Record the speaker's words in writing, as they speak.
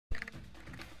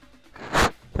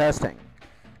Testing.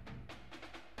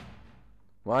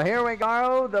 Well, here we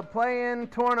go, the play-in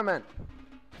tournament.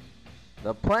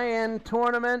 The play-in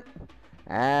tournament,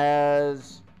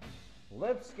 as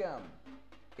Lipscomb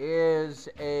is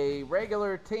a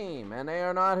regular team and they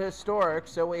are not historic,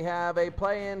 so we have a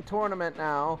play-in tournament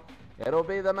now. It'll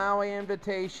be the Maui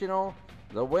Invitational.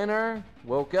 The winner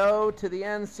will go to the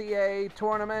NCAA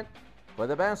tournament for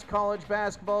the best college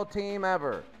basketball team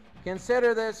ever.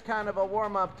 Consider this kind of a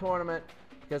warm-up tournament,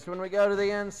 because when we go to the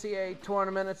NCAA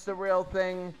tournament, it's the real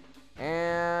thing,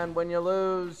 and when you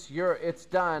lose, it's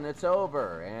done, it's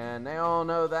over, and they all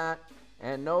know that,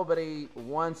 and nobody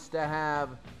wants to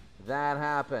have that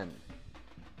happen.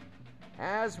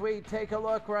 As we take a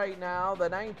look right now, the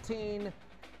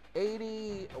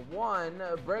 1981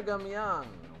 Brigham Young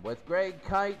with Greg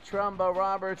Kite, Trumbo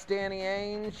Roberts, Danny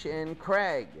Ainge, and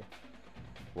Craig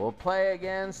will play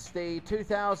against the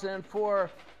 2004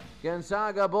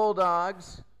 Gonzaga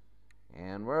Bulldogs,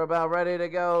 and we're about ready to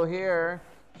go here.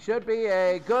 Should be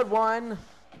a good one.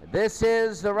 This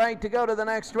is the right to go to the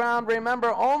next round.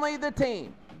 Remember, only the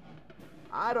team.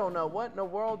 I don't know what in the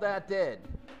world that did,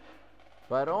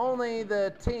 but only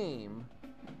the team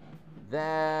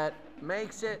that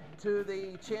makes it to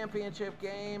the championship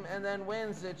game and then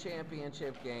wins the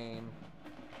championship game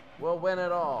will win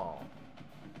it all.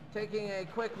 Taking a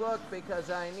quick look,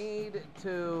 because I need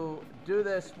to do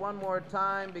this one more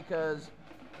time, because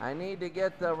I need to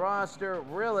get the roster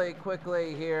really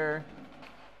quickly here.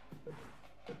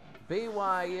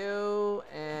 BYU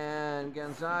and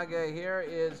Gonzaga. Here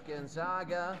is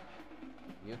Gonzaga.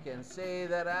 You can see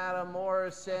that Adam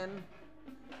Morrison,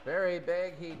 very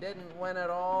big. He didn't win at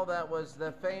all. That was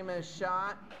the famous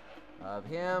shot of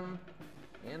him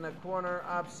in the corner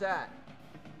upset.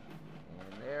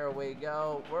 There we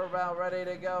go. We're about ready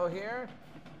to go here.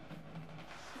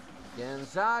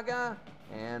 Gonzaga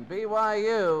and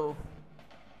BYU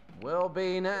will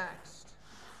be next.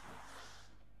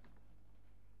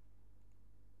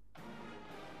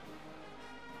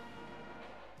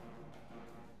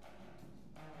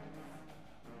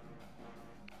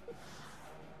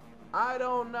 I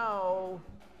don't know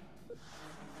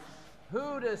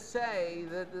who to say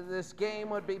that this game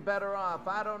would be better off.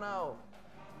 I don't know.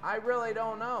 I really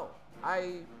don't know.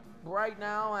 Right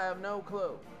now, I have no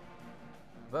clue.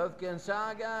 Both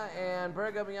Gonzaga and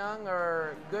Brigham Young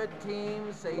are good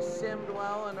teams. They simmed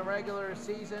well in the regular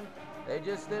season. They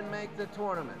just didn't make the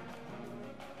tournament.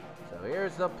 So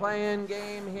here's the play-in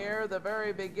game here, the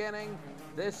very beginning.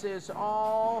 This is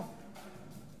all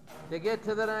to get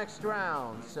to the next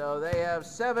round. So they have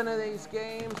 7 of these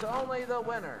games. Only the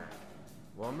winner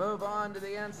will move on to the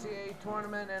NCAA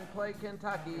tournament and play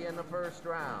Kentucky in the first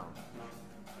round.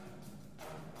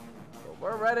 So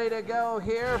we're ready to go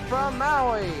here from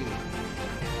Maui.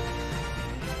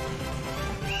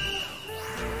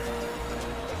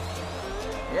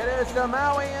 It is the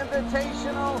Maui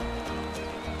Invitational.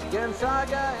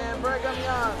 Gonzaga and Brigham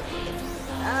Young.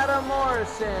 Adam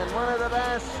Morrison, one of the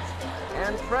best,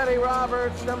 and Freddie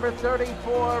Roberts, number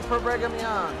 34 for Brigham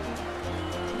Young.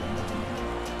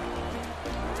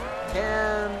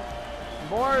 Can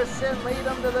Morrison lead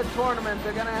them to the tournament?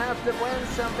 They're going to have to win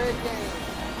some big games.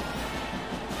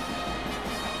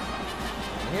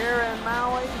 Here in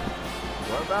Maui,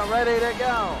 we're about ready to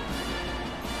go.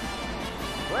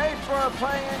 Wait for a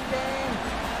play-in game.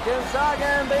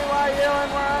 Gonzaga and BYU,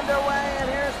 and we're underway,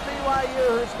 and here's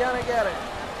BYU who's going to get it.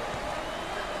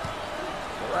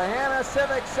 The Lahaina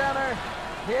Civic Center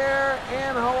here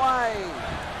in Hawaii.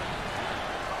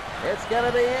 It's going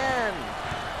to be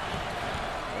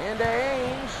into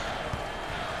Ainge.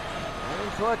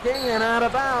 Ainge looking and out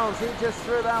of bounds. He just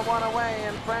threw that one away,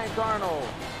 and Frank Arnold,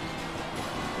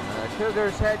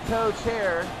 Cougars head coach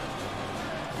here,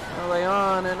 early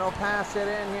on, and he'll pass it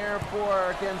in here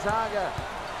for Gonzaga,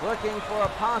 looking for a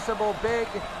possible big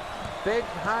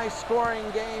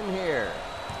high-scoring game here.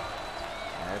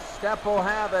 As Stepp will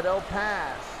have it, he'll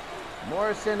pass.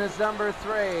 Morrison is number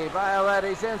 3.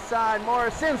 Violetti's inside.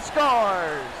 Morrison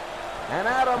scores! And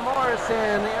Adam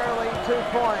Morrison, the early 2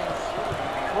 points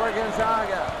for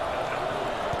Gonzaga.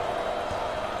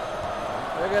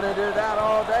 They're going to do that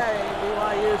all day.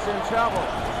 BYU's in trouble.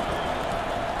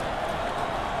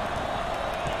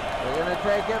 They're going to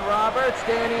take it. Roberts,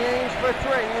 Danny Ainge for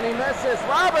 3, and he misses.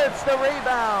 Roberts the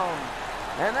rebound.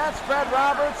 And that's Fred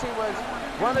Roberts. He was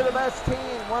one of the best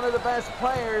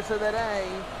players of the day.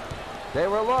 They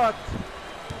were looked.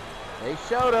 They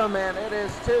showed him, and it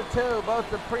is 2-2. Both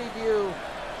the preview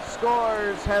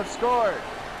scores have scored.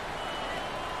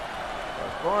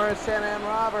 Both Morrison and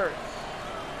Roberts.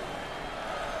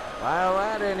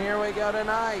 Violet, and here we go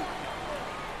tonight.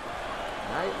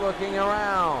 Knight looking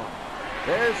around.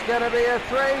 There's going to be a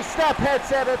three. Step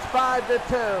hits it. It's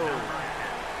 5-2.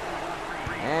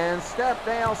 And Step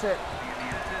nails it.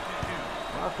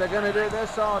 Well, if they're going to do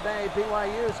this all day,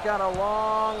 BYU's got a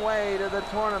long way to the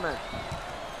tournament.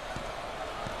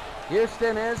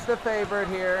 Houston is the favorite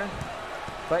here,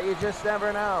 but you just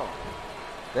never know.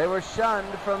 They were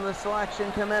shunned from the selection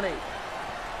committee.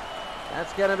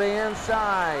 That's going to be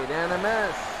inside and a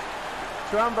miss.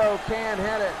 Trumbo can't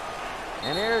hit it.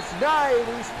 And here's Knight,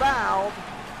 he's fouled.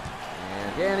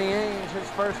 And Danny Ainge, his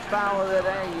first foul of the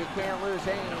day. You can't lose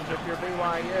Ainge if you're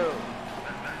BYU.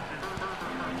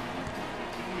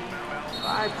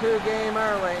 5-2 game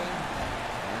early.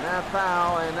 And that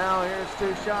foul, and now here's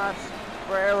two shots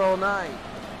for Errol Knight.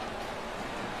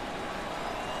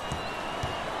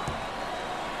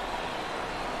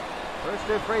 First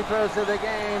two free throws of the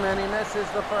game, and he misses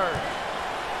the first.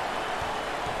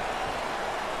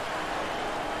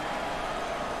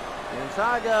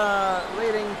 Gonzaga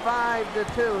leading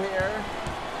 5-2 here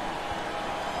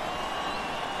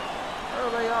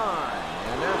early on,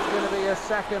 and that's going to be a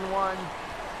second one,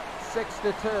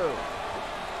 6-2.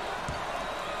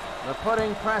 They're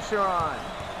putting pressure on.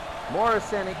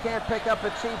 Morrison, he can't pick up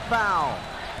a cheap foul,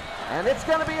 and it's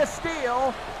going to be a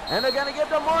steal, and they're going to give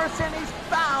to Morrison. He's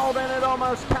fouled, and it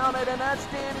almost counted, and that's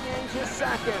Danny Ainge's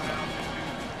second.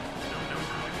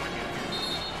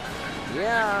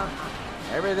 Yeah.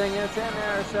 Everything is in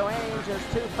there, so Ainge has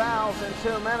 2 fouls in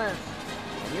 2 minutes.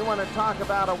 And you want to talk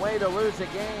about a way to lose a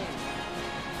game.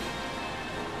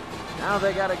 Now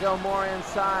they got to go more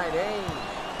inside. Ainge.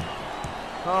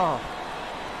 Oh.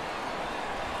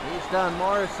 He's done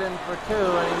Morrison for 2,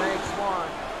 and he makes 1.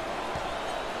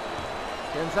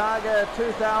 Gonzaga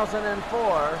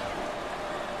 2004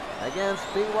 against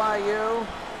BYU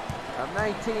of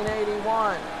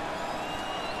 1981.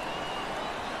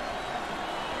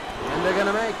 And they're going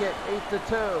to make it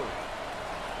 8-2.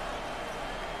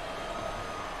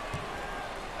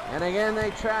 And again they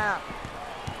trap.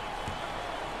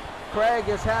 Craig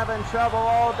is having trouble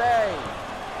all day.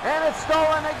 And it's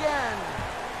stolen again.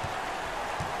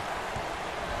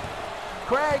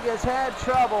 Craig has had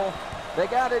trouble. They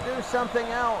got to do something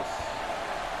else.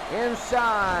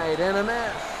 Inside and a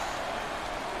miss.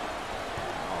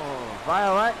 Oh,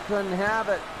 Violet couldn't have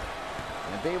it.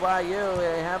 And BYU,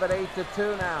 they have it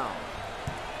 8-2 now.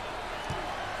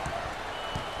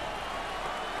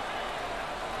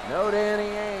 No Danny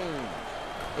Ainge.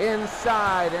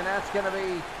 Inside, and that's going to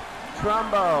be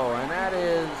Trumbo, and that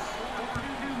is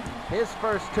his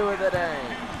first 2 of the day.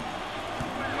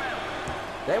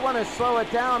 They want to slow it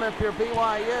down if you're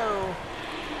BYU.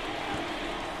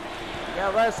 You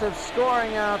got less of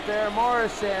scoring out there.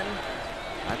 Morrison,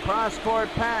 a cross-court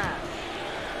pass.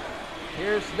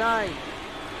 Here's Knight.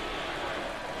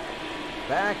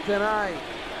 Back to Knight.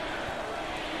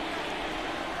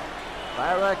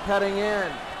 Violet cutting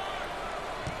in.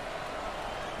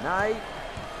 Knight.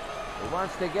 He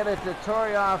wants to get it to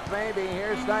Torioff, maybe.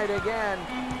 Here's Knight again.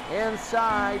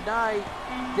 Inside, Knight.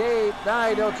 Deep.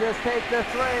 Knight will just take the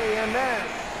 3 and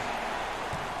miss.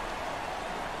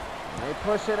 They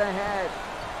push it ahead.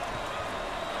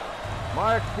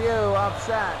 Mark Few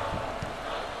upset.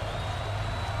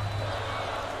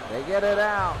 They get it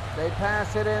out. They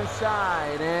pass it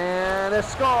inside. And a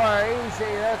score.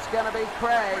 Easy. That's going to be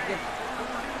Craig.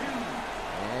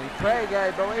 And Craig,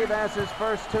 I believe, has his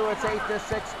first 2. It's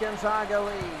 8-6 Gonzaga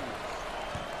leads.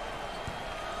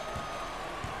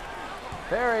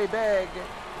 Very big.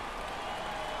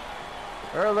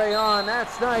 Early on,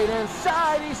 that's Knight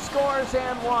inside. He scores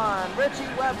and 1. Richie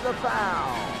Webb the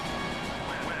foul.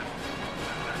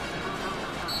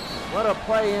 What a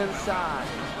play inside.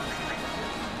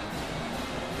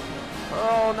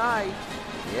 Earl Knight,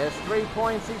 he has 3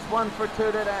 points. He's 1 for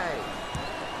 2 today.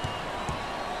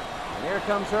 And here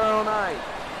comes Earl Knight.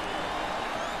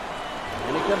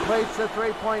 And he completes the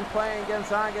 3-point play, and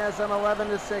Gonzaga has an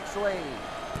 11-6 lead.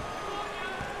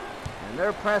 And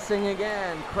they're pressing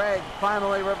again. Craig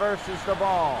finally reverses the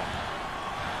ball.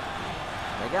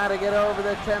 They got to get over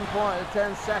the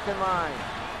 10-second line.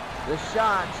 The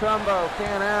shot, Trumbo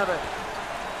can't have it.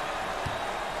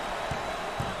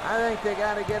 I think they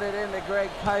got to get it into Greg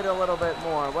Kite a little bit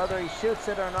more. Whether he shoots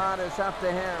it or not is up to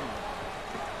him.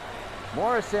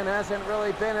 Morrison hasn't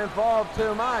really been involved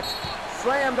too much.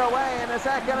 Slammed away, and is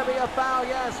that going to be a foul?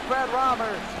 Yes, Fred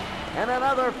Roberts. And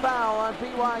another foul on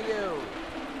BYU.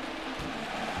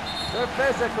 They're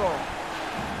physical.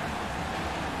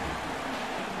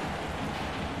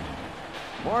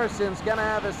 Morrison's going to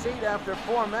have a seat after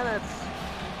 4 minutes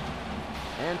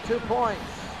and 2 points.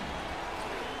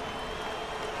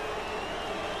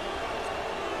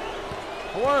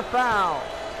 4 fouls.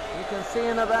 You can see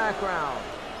in the background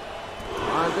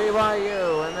on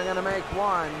BYU, and they're going to make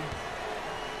one.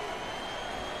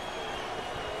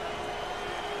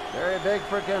 Very big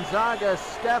for Gonzaga.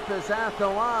 Step is at the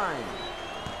line.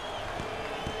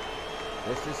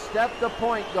 This is Step, the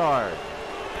point guard.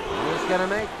 And he's going to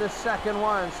make the second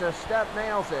one, so Step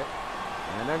nails it.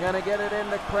 And they're going to get it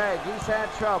into Craig. He's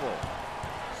had trouble.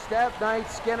 Step, Knight,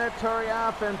 Skinner,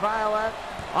 Turioff, and Violet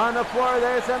on the floor.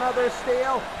 There's another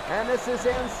steal, and this is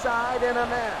inside and a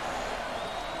miss.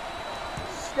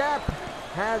 Step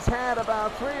has had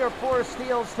about 3 or 4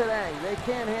 steals today. They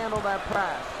can't handle that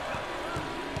press.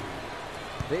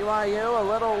 BYU a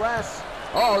little less.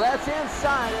 Oh, that's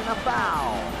inside and a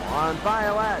foul on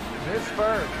Violet. His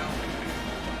first.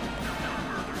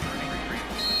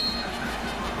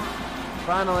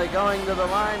 Finally going to the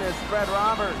line is Fred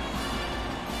Roberts.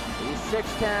 He's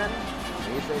 6'10".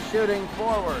 He's a shooting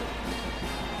forward.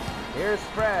 Here's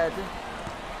Fred.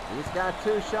 He's got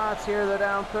 2 shots here. They're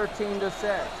down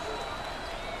 13-6.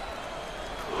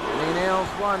 And he nails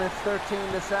one. It's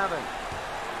 13-7.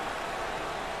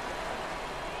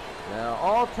 The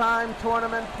all-time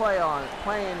tournament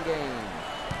playing games.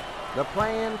 The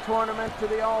play-in tournament to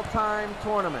the all-time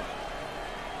tournament.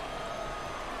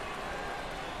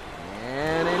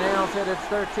 And he nails it. It's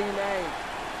 13-8.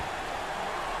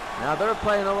 Now they're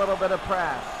playing a little bit of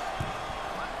press.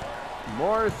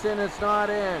 Morrison is not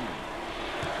in,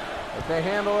 but they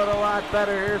handle it a lot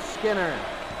better. Here's Skinner.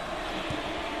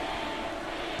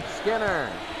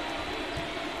 Skinner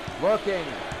looking,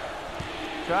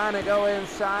 trying to go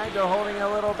inside. They're holding a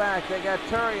little back. They got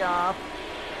Turioff,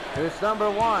 who's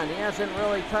number 1. He hasn't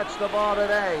really touched the ball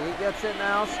today. He gets it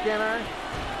now, Skinner,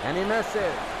 and he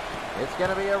misses. It's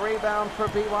going to be a rebound for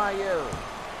BYU.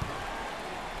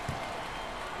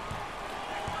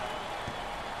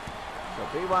 So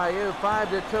BYU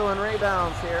 5-2 in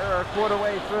rebounds here, or a quarter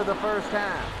way through the first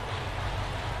half.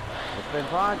 It's been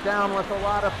bogged down with a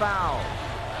lot of fouls.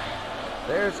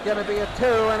 There's going to be a 2,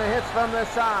 and it hits from the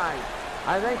side.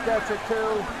 I think that's a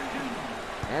 2,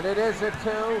 and it is a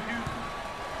 2.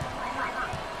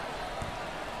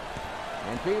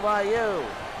 And BYU,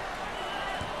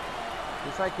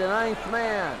 it's like the 9th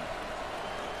man.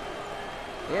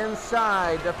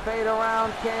 Inside, the fade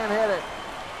around, can't hit it.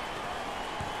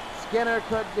 Skinner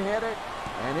couldn't hit it,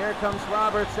 and here comes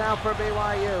Roberts now for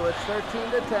BYU. It's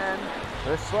 13-10.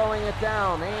 They're slowing it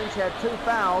down. Ainge had 2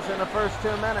 fouls in the first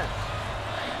 2 minutes.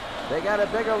 They got a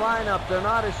bigger lineup. They're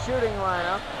not a shooting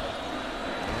lineup,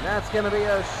 and that's going to be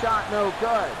a shot no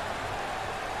good.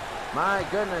 My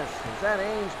goodness, is that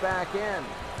Ainge back in?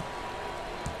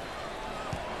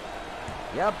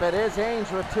 Yep, it is Ainge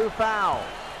with 2 fouls.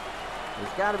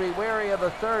 He's got to be wary of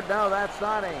a third. No, that's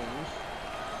not Ainge.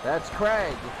 That's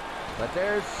Craig. But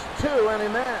there's 2, and he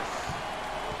missed.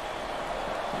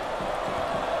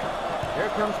 Here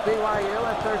comes BYU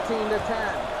at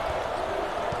 13-10.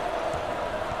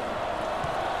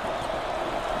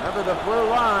 Remember, the blue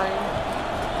line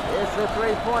is the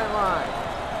 3-point line.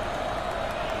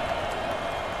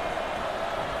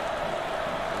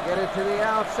 Get it to the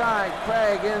outside.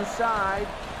 Craig inside.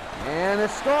 And a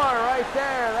score right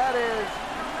there. That is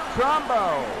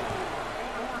Trumbo.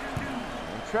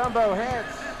 And Trumbo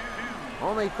hits.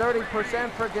 Only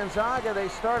 30% for Gonzaga. They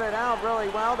started out really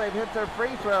well. They've hit their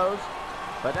free throws.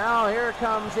 But now here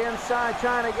comes inside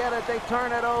trying to get it. They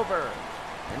turn it over.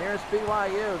 And here's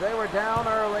BYU. They were down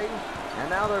early, and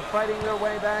now they're fighting their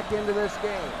way back into this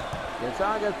game.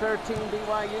 Gonzaga 13,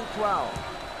 BYU 12.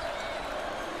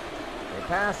 They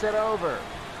pass it over.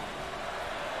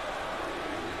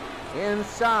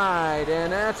 Inside,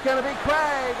 and that's going to be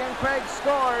Craig, and Craig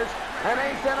scores. An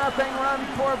 8-0 run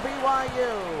for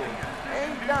BYU.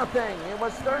 8-0. It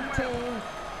was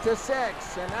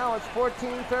 13-6, and now it's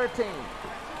 14-13.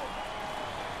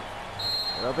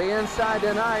 It'll be inside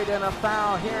tonight, and a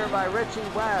foul here by Richie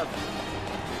Webb.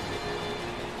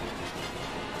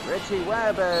 Richie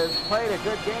Webb has played a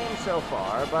good game so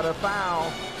far, but a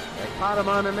foul. They caught him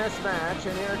on a mismatch,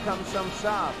 and here comes some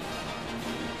sub.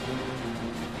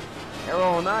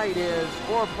 Errol Knight is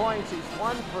 4 points. He's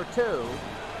 1 for 2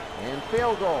 in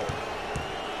field goals.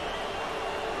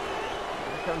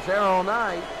 Here comes Errol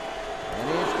Knight, and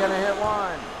he's going to hit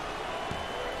one.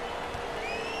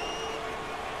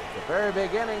 At the very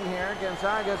beginning here,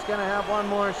 Gonzaga's going to have one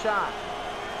more shot.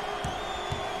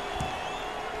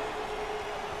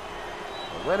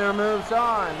 The winner moves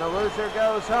on. The loser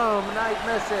goes home. Knight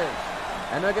misses.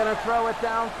 And they're going to throw it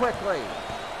down quickly.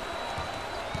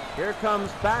 Here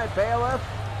comes Bailiff.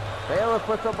 Bailiff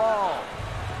with the ball.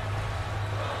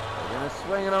 They're going to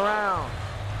swing it around.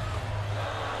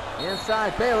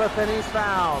 Inside, Bailiff, and he's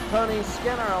fouled. Tony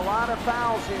Skinner, a lot of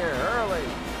fouls here early.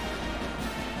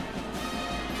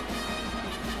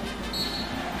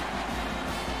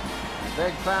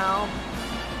 Big foul.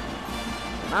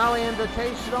 Maui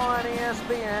Invitational on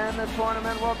ESPN. The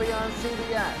tournament will be on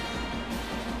CBS.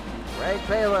 Greg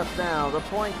Bailiff now, the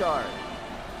point guard.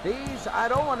 These, I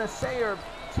don't want to say, are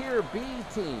Tier B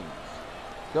teams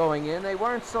going in. They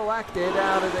weren't selected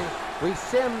out of the... We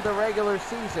simmed the regular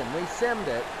season. We simmed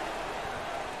it.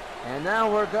 And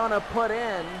now we're going to put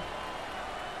in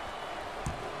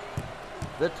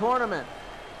the tournament.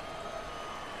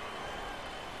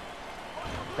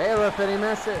 Bailiff, and he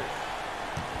misses.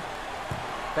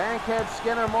 Bankhead,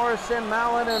 Skinner, Morrison,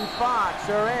 Mallon, and Fox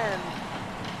are in.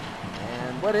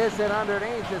 And what is it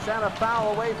underneath? Is that a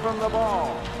foul away from the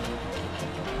ball?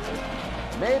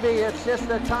 Maybe it's just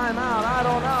a timeout. I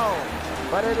don't know.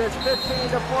 But it is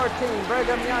 15-14.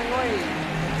 Brigham Young leads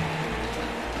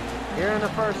here in the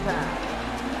first half.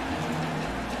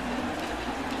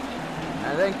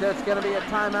 I think that's going to be a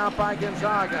timeout by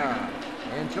Gonzaga.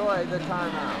 Enjoy the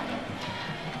timeout.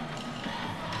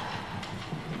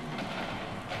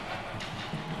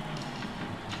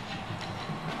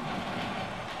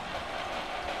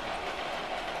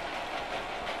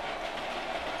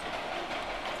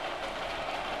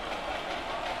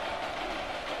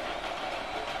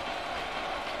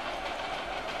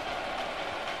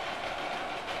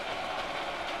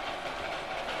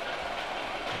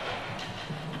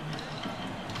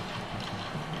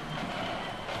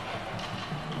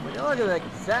 Look at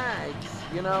the Zags.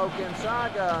 You know,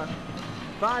 Gonzaga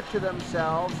thought to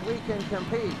themselves, we can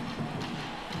compete.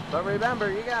 But remember,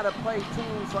 you got to play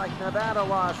teams like Nevada,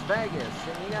 Las Vegas,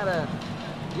 and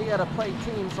you got to play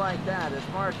teams like that. It's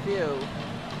Mark Few.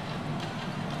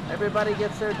 Everybody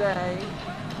gets their day.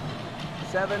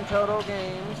 7 total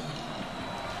games.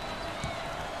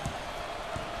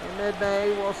 In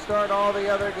mid-May, we'll start all the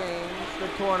other games, the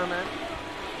tournament.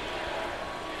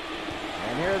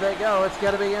 And here they go. It's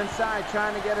going to be inside,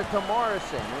 trying to get it to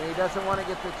Morrison. And he doesn't want to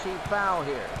get the cheap foul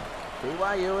here.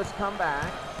 BYU has come back.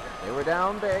 They were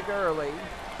down big early.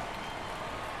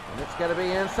 And it's going to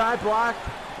be inside, blocked.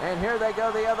 And here they go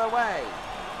the other way.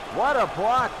 What a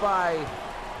block by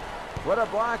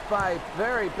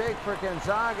very big for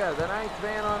Gonzaga, the 9th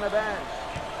man on the bench.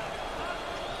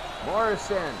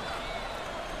 Morrison.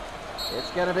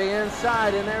 It's going to be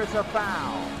inside, and there's a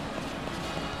foul.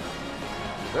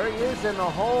 They're using the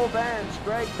whole bench.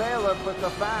 Greg Bailiff with the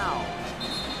foul.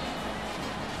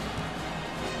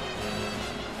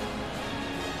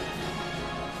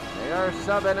 They are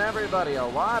subbing everybody. A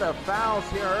lot of fouls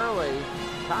here early.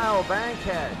 Kyle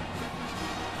Bankhead.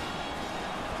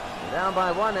 Down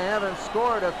by 1. They haven't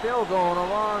scored a field goal in a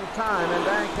long time, and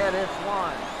Bankhead hits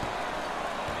one.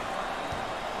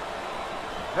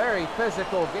 Very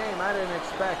physical game. I didn't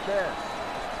expect this.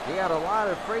 He got a lot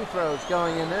of free throws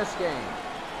going in this game.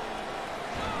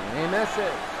 And he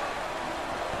misses.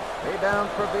 Rebound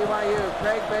for BYU.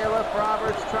 Craig Bailiff,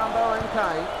 Roberts, Trumbo, and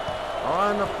Kite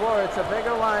on the floor. It's a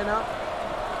bigger lineup.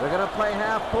 They're going to play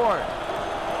half court.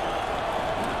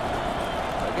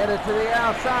 They get it to the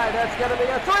outside. That's going to be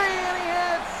a 3, and he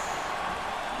hits!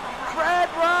 Fred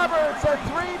Roberts, a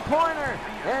 3-pointer.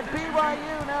 And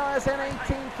BYU now has an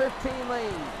 18-15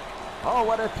 lead. Oh,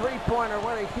 what a 3-pointer.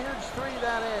 What a huge 3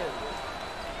 that is.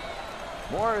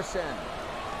 Morrison.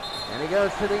 And he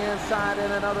goes to the inside,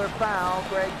 and another foul.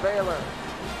 Greg Bailiff.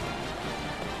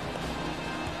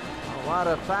 A lot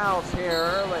of fouls here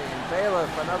early. And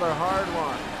Bailiff, another hard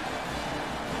one.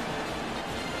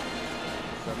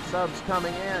 Some subs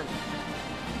coming in.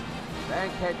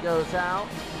 Bankhead goes out.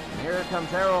 And here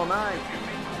comes Errol Knight.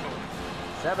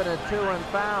 7 and 2 in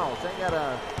fouls. They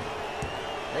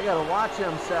gotta watch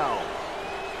themselves.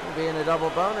 We'll be in a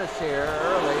double bonus here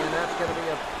early, and that's going to be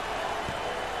a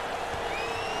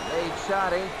late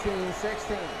shot,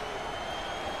 18-16.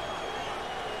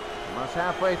 Almost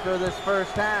halfway through this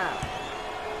first half.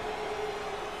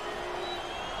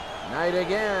 Knight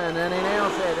again, and he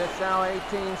nails it. It's now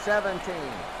 18-17.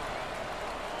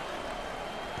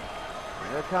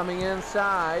 They're coming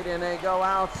inside, and they go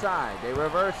outside. They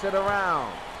reverse it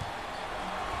around.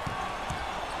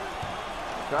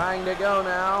 Trying to go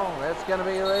now. That's going to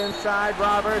be inside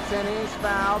Roberts, and he's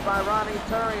fouled by Ronnie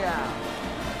Turiaf.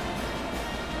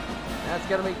 That's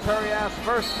going to be Turiaf's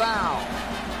first foul.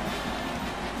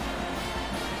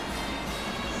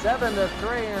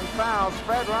 7-3 in fouls.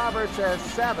 Fred Roberts has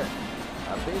 7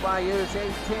 of BYU's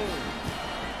 18.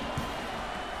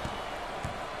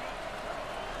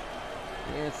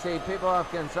 You can see people off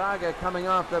Gonzaga coming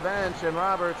off the bench, and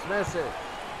Roberts misses.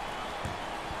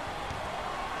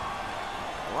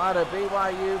 lot of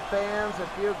BYU fans, a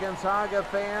few Gonzaga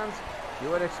fans. You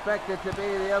would expect it to be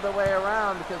the other way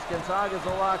around because Gonzaga's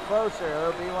a lot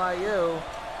closer. BYU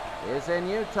is in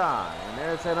Utah. And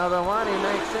there's another one. He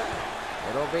makes it.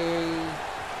 It'll be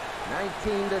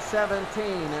 19-17,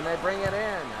 and they bring it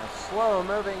in. A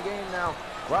slow-moving game now.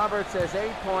 Roberts has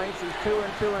 8 points. He's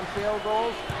 2-2 in field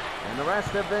goals. And the rest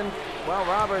have been, well,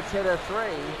 Roberts hit a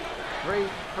three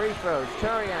free throws.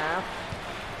 Turiaf,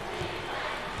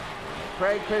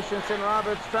 Craig Christensen,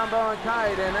 Roberts, Trumbo, and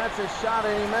Kite, and that's a shot,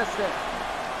 and he missed it.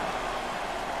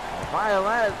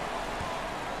 Violet,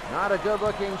 not a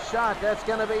good-looking shot. That's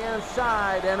going to be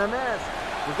inside, and a miss.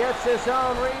 He gets his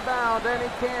own rebound, and he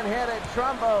can't hit it.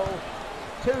 Trumbo,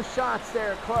 2 shots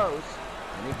there close,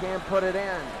 and he can't put it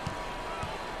in.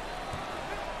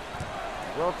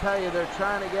 We'll tell you they're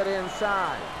trying to get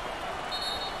inside.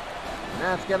 And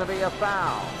that's going to be a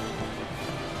foul.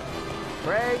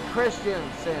 Craig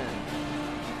Christensen.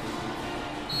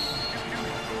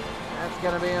 That's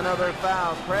going to be another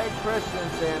foul. Craig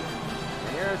Christensen.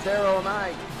 And here's Errol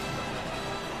Knight.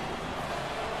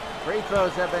 Free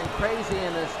throws have been crazy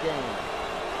in this game.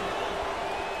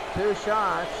 2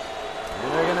 shots,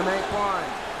 and they're going to make one.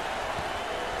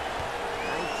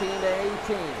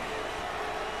 19-18.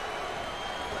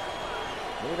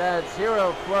 We've had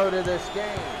 0 flow to this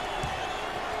game.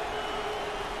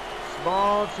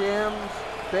 Small gyms,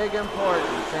 big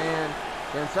importance, and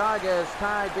Gonzaga has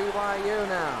tied BYU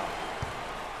now.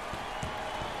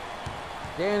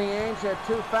 Danny Ainge had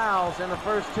 2 fouls in the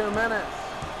first 2 minutes.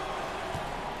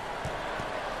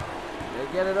 They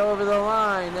get it over the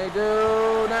line. They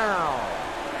do now.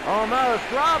 Almost.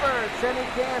 Roberts, and he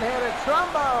can't hit it.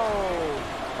 Trumbo,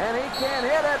 and he can't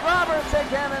hit it. Roberts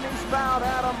again, and he's fouled.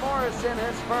 Adam Morrison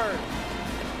his first.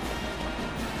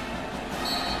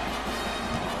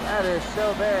 That is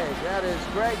so big. That is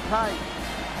Greg Kite.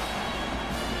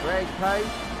 Greg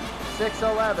Kite,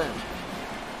 6'11".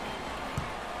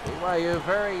 BYU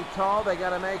very tall. They got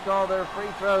to make all their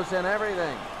free throws and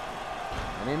everything.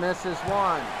 And he misses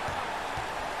one.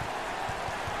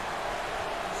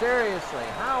 Seriously,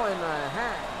 how in the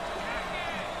heck?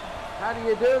 How do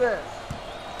you do this?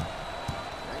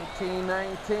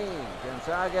 19-19,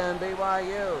 Gonzaga and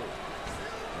BYU.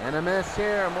 And a miss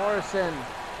here. Morrison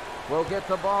will get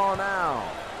the ball now.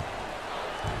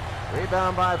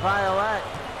 Rebound by Violet.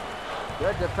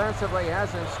 Good defensively,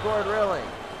 hasn't scored really.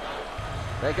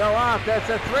 They go off, that's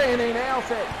a 3, and he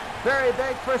nails it. Very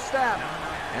big for Steph.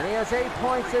 And he has 8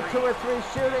 points at 2 or 3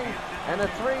 shooting, and a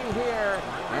 3 here.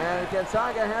 And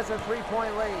Gonzaga has a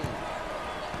 3-point lead.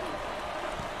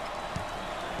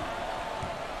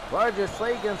 Largest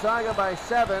lead, Gonzaga by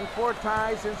 7, 4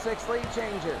 ties and 6 lead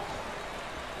changes.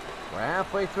 We're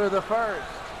halfway through the first.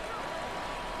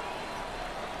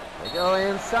 They go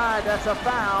inside, that's a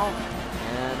foul,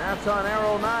 and that's on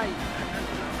Errol Knight.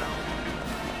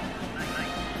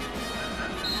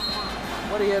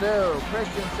 What do you do?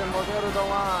 Christensen will go to the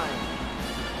line.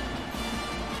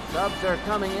 Subs are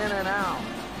coming in and out.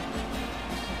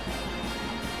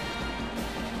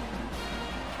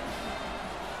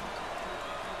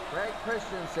 Craig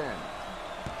Christensen.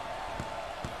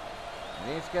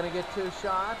 And he's going to get 2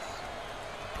 shots.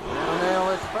 He'll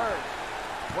nail his first.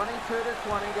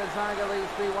 22-20, Gonzaga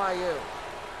leads BYU.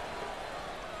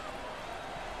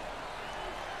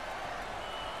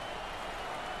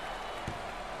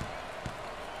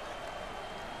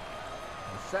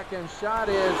 The second shot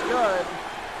is good.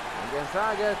 And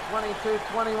Gonzaga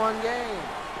 22-21 game.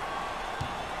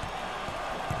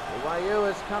 BYU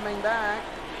is coming back.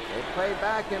 They played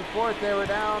back and forth. They were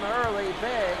down early,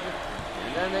 big.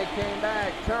 And then they came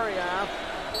back. Turiaf.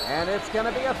 And it's going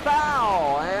to be a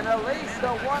foul, and at least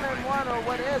a 1-and-1, or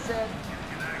what is it?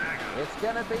 It's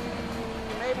going to be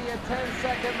maybe a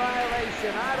 10-second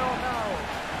violation. I don't know.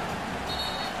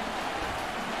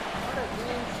 What a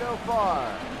game so far.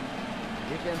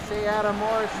 You can see Adam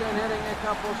Morrison hitting a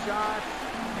couple shots,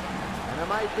 and it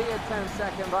might be a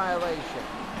 10-second violation.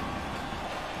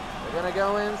 They're going to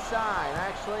go inside,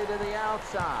 actually to the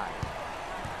outside.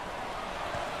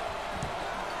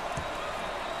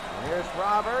 Here's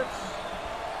Roberts.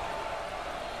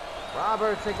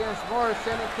 Roberts against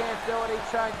Morrison. He can't do it. He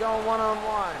tried going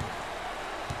one-on-one.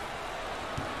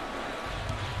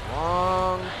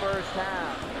 Long first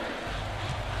half.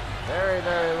 Very,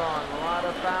 very long. A lot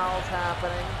of fouls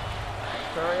happening.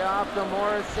 Curry off to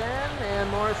Morrison, and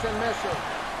Morrison misses.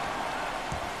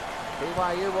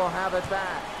 BYU will have it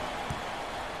back.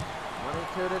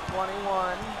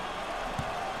 22-21.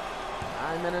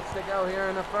 9 minutes to go here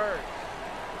in the first.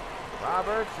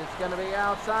 Roberts, it's going to be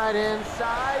outside,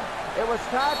 inside. It was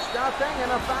touched, nothing,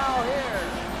 and a foul here.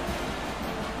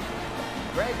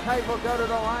 Greg Kite will go to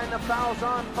the line. The foul's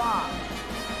on Fox.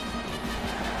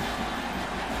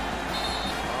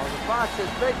 Well, the Fox's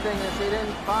big thing is he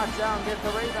didn't box out and get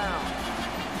the rebound.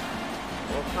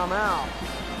 Will come out.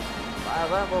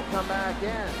 Violet will come back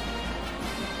in.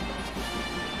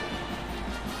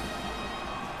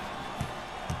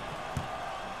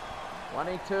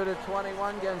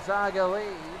 (22-21), Gonzaga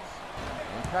leads.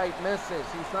 And Kite misses.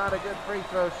 He's not a good free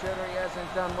throw shooter. He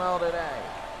hasn't done well today.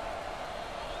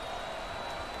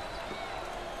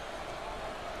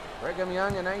 Brigham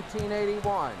Young in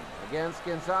 1981 against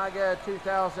Gonzaga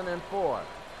 2004.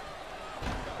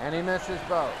 And he misses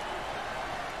both.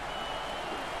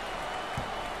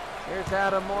 Here's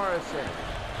Adam Morrison.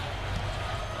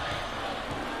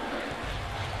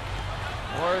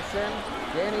 Morrison,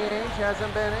 Danny Ainge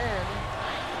hasn't been in.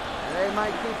 And they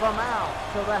might keep him out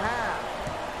till the half.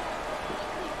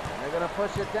 And they're going to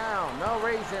push it down. No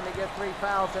reason to get 3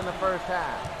 fouls in the first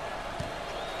half.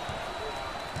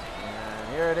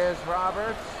 And here it is,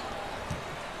 Roberts.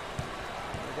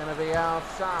 They're going to be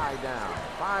outside now.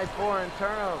 5-4 in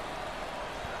turnover.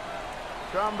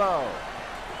 Trumbo.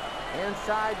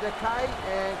 Inside to Kite,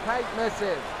 and Kite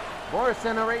misses.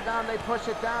 Morrison a rebound, they push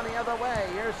it down the other way.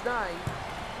 Here's Knight.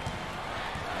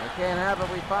 They can't have it.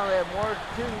 We finally have more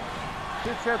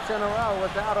two trips in a row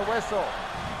without a whistle.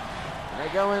 And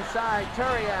they go inside.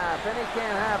 Turiaf, and he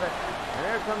can't have it. And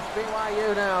here comes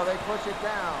BYU now. They push it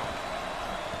down.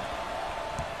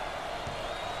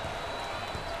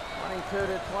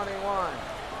 22-21.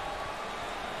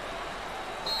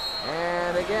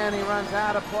 And again, he runs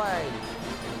out of play.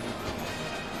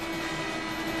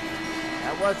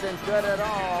 That wasn't good at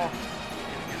all.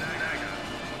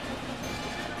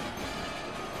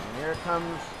 And here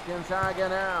comes Gonzaga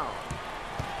now.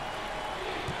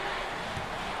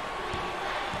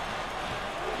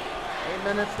 Eight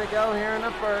minutes to go here in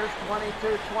the first.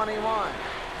 22-21.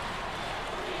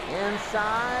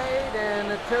 Inside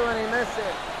and the 2, and he missed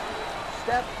it.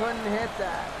 Step couldn't hit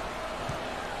that.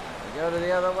 They go to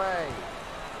the other way.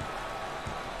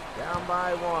 Down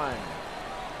by 1.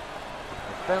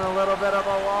 It's been a little bit of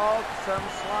a lull, some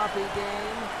sloppy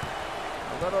game.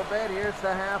 A little bit. Here's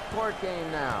the half-court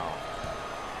game now.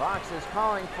 Fox is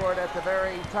calling for it at the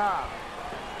very top.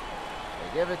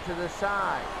 They give it to the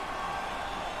side.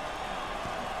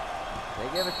 They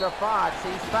give it to Fox.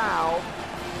 He's fouled.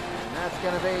 And that's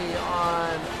going to be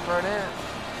on Burnett.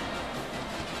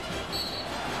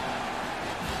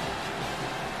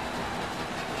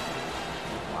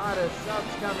 A lot of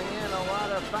subs coming in, a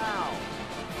lot of fouls.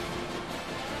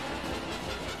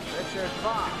 Richard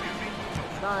Fox,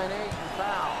 9-8 and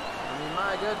foul. I mean,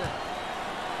 my goodness.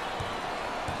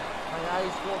 Like a high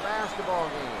school basketball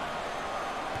game.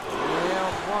 He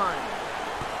nails 1.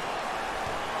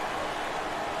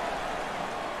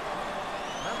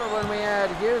 Remember when we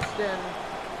had Houston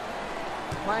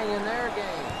playing in their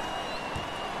game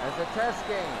as a test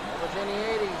game? It was in the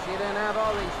 80s. You didn't have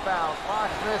all these fouls.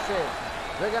 Fox misses.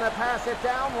 They're going to pass it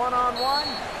down one-on-one,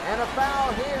 and a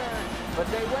foul here, but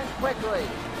they went quickly.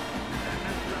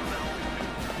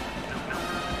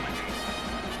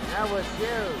 That was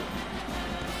huge.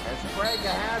 As Praga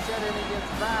has it and he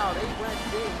gets fouled, he went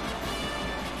deep.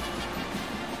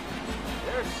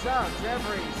 There's subs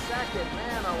every second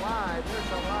man alive.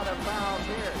 There's a lot of fouls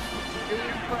here.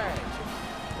 Steve Craig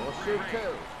will shoot 2,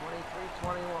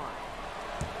 23-21.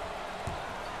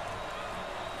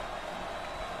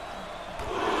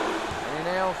 And he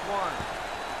nails 1.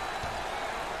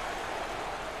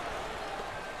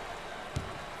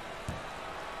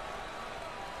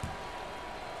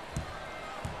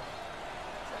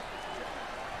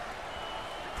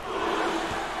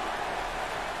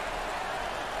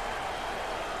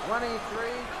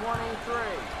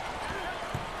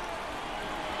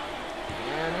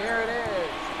 And here it is,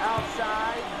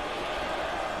 outside,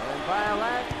 and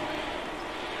Violet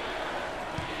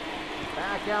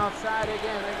back outside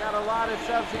again. They got a lot of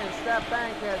subs in. Steph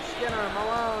Bankhead, Skinner,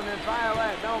 Malone, and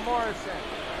Violet. No Morrison.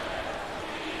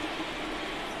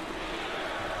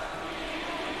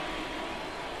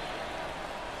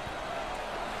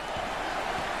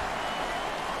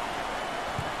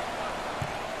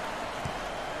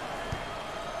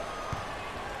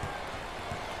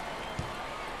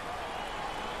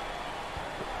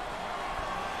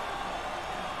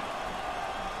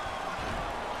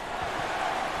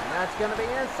 That's going to be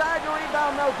inside, the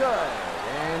rebound, no good.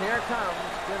 And here comes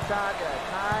Gonzaga,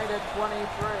 tied at 23.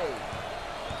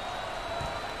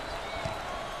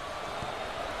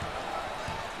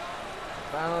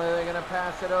 Finally, they're going to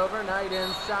pass it over. Knight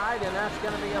inside, and that's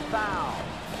going to be a foul.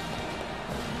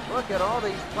 Look at all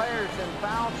these players in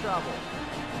foul trouble.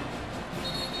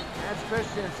 That's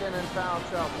Christensen in foul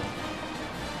trouble.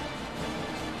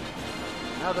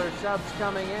 Another subs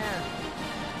coming in.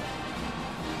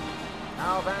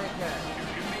 Al Bankhead.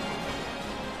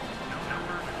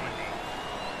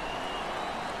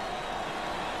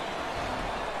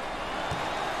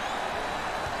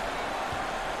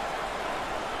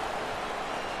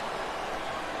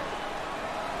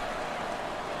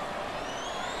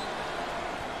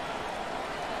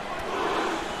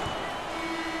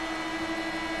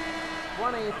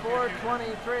 Four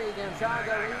 23,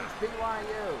 Gonzaga leads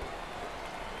BYU.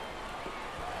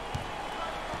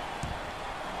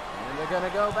 And they're going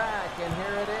to go back, and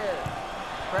here it is.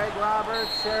 Craig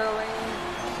Roberts, Cherline,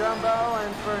 Trumbo,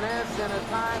 and Furness in a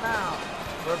timeout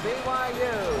for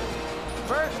BYU.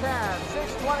 First half,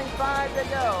 6:25 to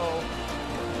go.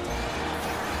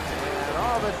 And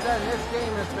all of a sudden, this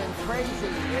game has been crazy.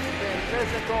 It's been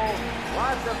physical,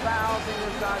 lots of fouls, and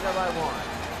Gonzaga by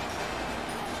one.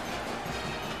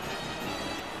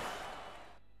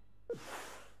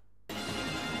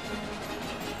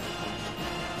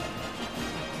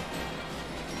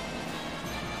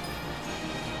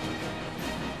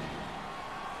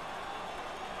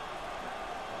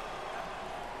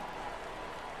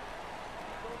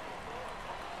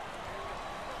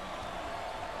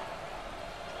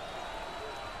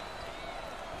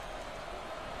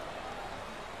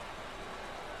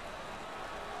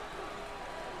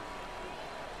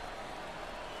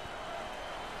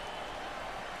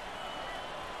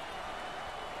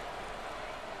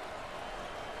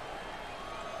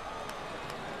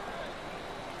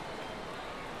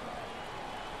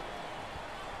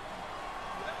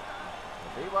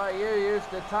 BYU used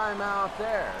the timeout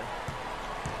there.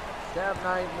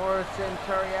 Stepnight, Morrison,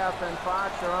 Turiaf, and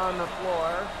Fox are on the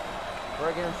floor.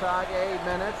 For Gonzaga, 8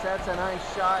 minutes. That's a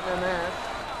nice shot and a miss.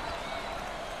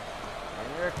 And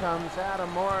here comes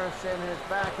Adam Morrison, who's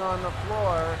back on the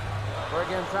floor for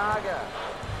Gonzaga.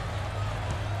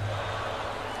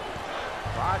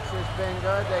 Fox has been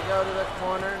good. They go to the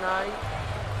corner, Knight.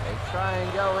 They try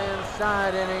and go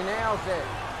inside, and he nails it.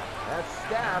 That's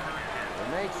Steph. It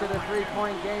makes it a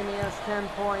three-point game. He has 10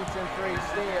 points and 3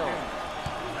 steals.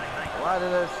 A lot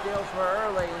of those steals were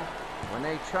early when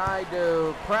they tried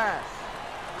to press.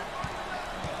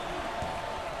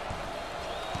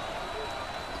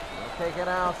 They'll take it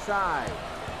outside.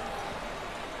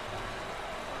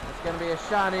 It's going to be a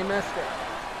shot. He missed it.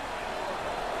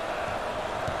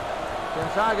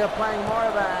 Gonzaga playing more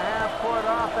of a half-court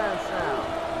offense now.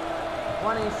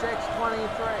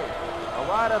 26-23. A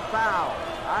lot of fouls.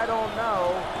 I don't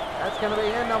know. That's going to be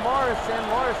into Morrison.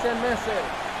 Morrison misses.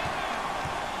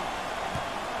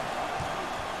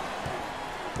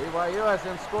 BYU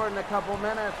hasn't scored in a couple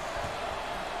minutes.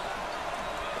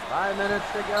 5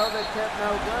 minutes to go. The tip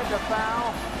no good. The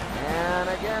foul. And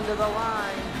again to the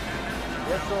line.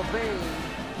 This will be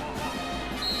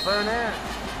Furness.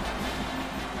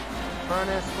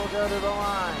 Furness will go to the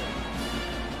line.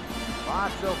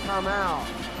 Fox will come out.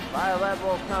 Violet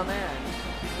will come in.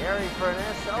 Gary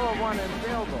Furness, 0-1 in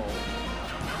field goal.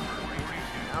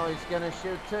 Now he's going to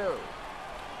shoot 2.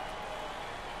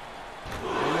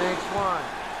 He makes 1.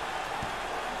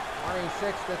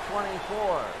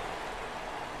 26-24.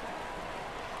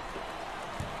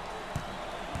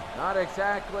 Not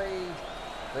exactly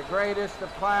the greatest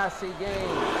of classy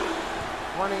games.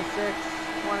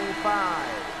 26-25.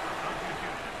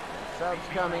 Subs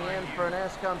coming in.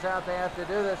 Furness comes out. They have to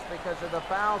do this because of the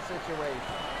foul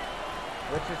situation,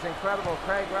 which is incredible.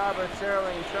 Craig Roberts,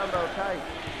 Cherline, Trumbo, Kite.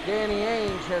 Danny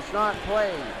Ainge has not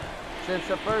played since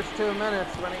the first 2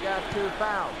 minutes when he got 2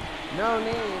 fouls. No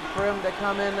need for him to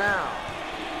come in now.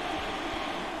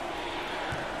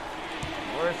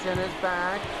 Morrison is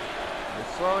back.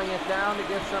 He's slowing it down to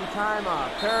get some time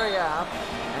off. Turiaf,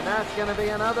 and that's going to be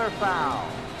another foul.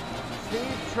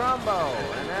 Steve Trumbo,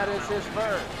 and that is his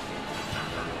first.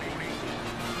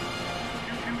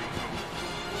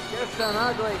 Just an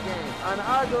ugly game. An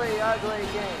ugly, ugly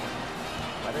game.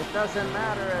 But it doesn't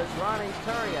matter as Ronnie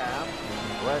Turiaf,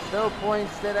 who has no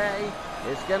points today,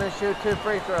 is going to shoot 2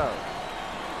 free throws.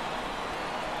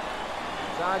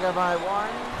 Gonzaga by 1,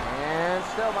 and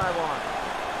still by 1.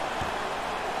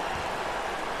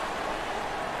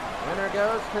 Winner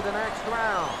goes to the next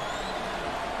round.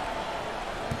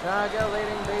 Gonzaga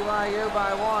leading BYU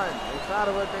by 1. We thought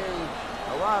it would be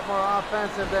a lot more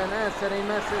offensive than this, and he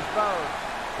misses both.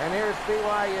 And here's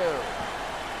BYU.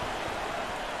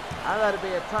 I thought it'd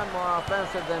be a ton more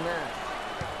offensive than this.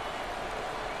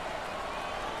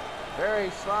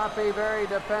 Very sloppy, very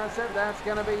defensive. That's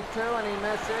going to be 2, and he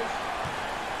misses.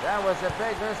 That was a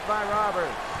big miss by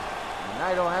Roberts.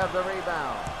 Knight will have the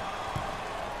rebound.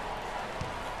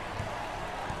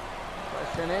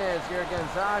 question is, you're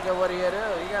Gonzaga, what do? You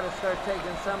got to start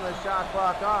taking some of the shot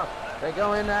clock off. They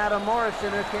go into Adam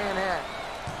Morrison, who can't hit.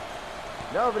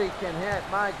 Nobody can hit,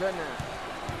 my goodness.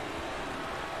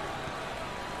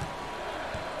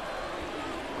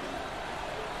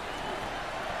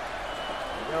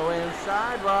 Go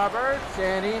inside, Roberts,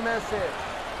 and he misses.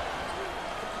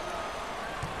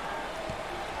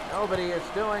 Nobody is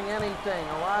doing anything.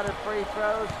 A lot of free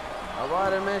throws, a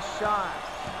lot of missed shots.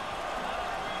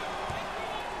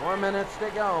 4 minutes to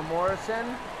go.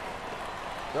 Morrison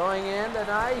going in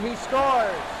tonight. He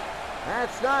scores.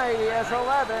 That's Knight. He has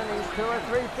 11. He's 2 or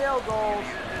 3 field goals.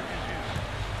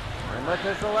 And with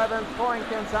his 11th point,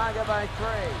 Gonzaga by 3.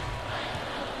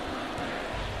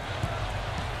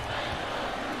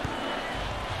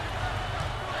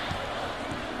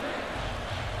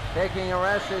 Taking a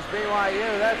rest is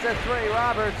BYU. That's a 3.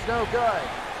 Roberts, no good.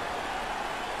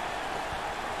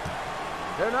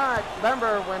 They're not.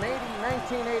 Remember, when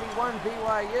 1981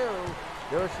 BYU,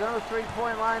 there was no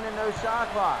three-point line and no shot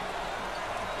clock.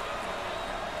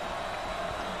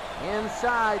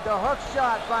 Inside, the hook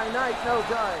shot by Knight, no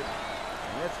good.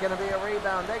 And it's going to be a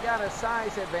rebound. They got a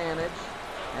size advantage,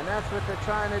 and that's what they're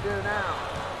trying to do now.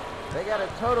 They got a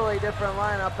totally different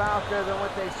lineup out there than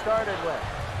what they started with.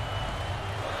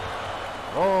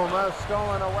 Almost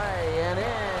stolen away and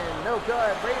in. No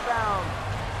good. Rebound.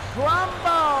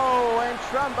 Trumbo! And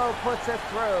Trumbo puts it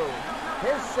through.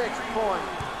 His 6th point.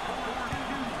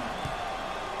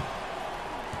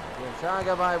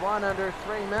 Gonzaga by 1 under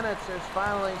 3 minutes. There's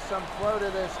finally some flow to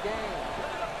this game.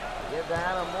 Give to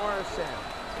Adam Morrison.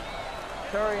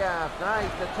 Turiaf,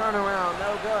 Knight, the turnaround.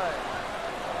 No good.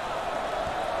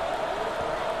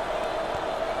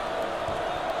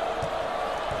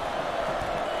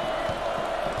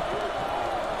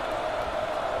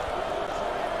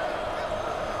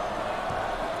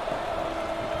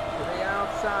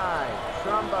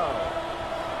 Trumbo.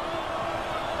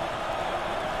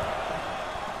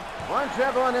 One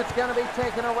dribble and it's going to be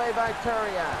taken away by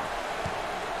Turiaf.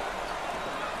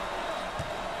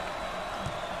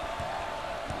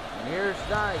 And here's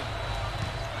Knight.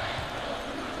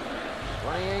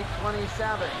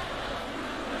 28-27.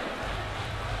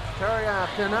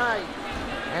 Turiaf tonight.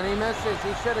 And he misses.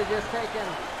 He should have just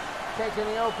taken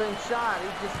the open shot.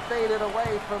 He just faded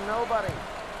away from nobody.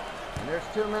 And there's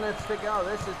 2 minutes to go.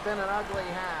 This has been an ugly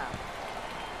half.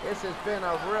 This has been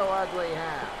a real ugly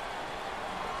half.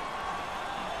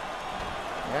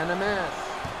 And a miss.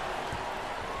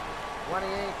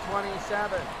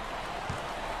 28-27.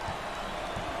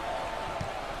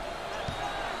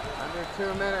 Under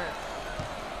 2 minutes.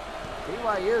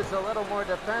 BYU is a little more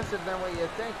defensive than what you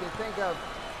think. You think of,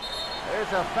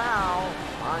 there's a foul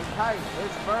on Kite,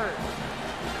 his first.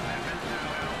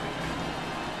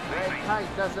 Greg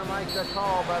Kite doesn't like the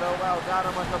call, but oh well, got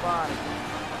him with the body.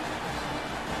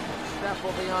 Steph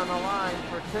will be on the line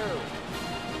for 2.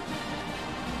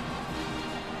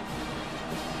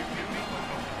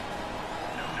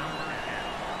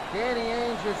 Danny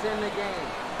Ainge is in the game.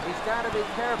 He's got to be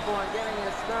careful in getting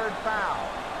his 3rd foul.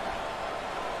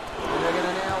 And they're going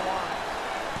to nail one.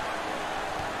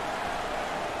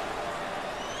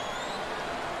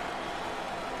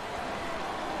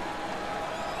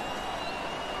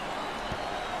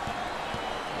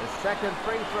 Second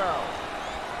free throw.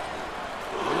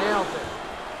 He nails it.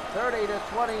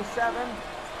 30-27.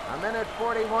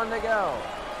 1:41 to go.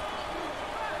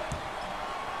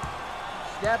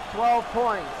 Step 12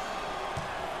 points.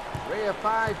 3 of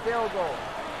 5 field goals.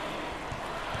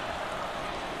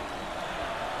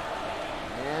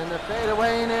 And the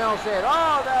fadeaway nails it.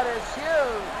 Oh, that is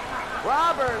huge.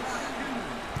 Roberts.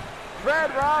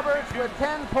 Fred Roberts with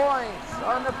 10 points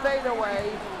on the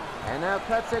fadeaway. And now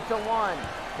cuts it to 1.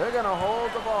 They're going to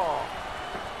hold the ball.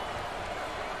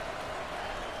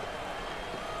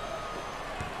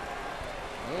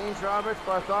 Ainge, Roberts,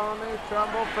 Bartholomew,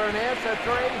 Trumbull, Furness, a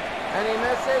 3, and he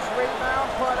misses. Rebound,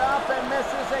 put up, and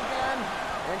misses again,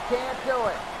 and can't do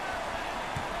it.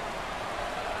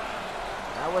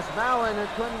 That was Mallon who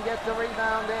couldn't get the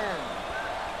rebound in.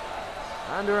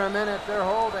 Under a minute, they're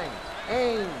holding.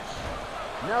 Ainge,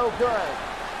 no good.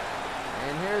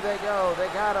 And here they go. They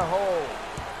got to hold.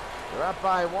 They're up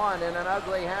by 1 in an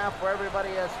ugly half where everybody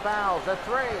has fouls. A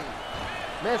 3.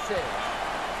 Misses.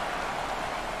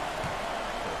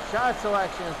 The shot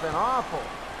selection has been awful.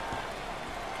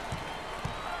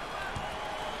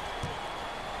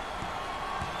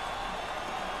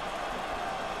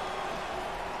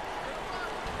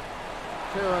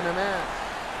 Two and a miss.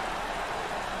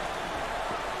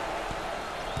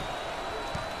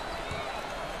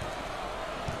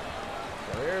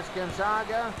 So here's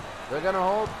Gonzaga. They're going to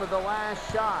hold for the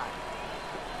last shot.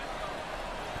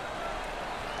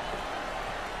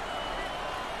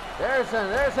 There's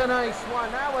a nice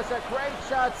one. That was a great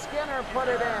shot. Skinner put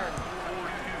it in.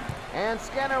 And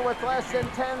Skinner with less than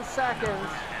 10 seconds.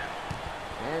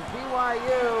 And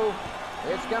BYU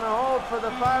is going to hold for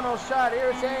the final shot.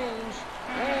 Here's Ainge.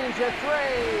 Ainge a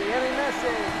three, and he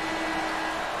misses.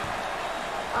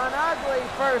 An ugly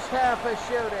first half of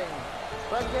shooting.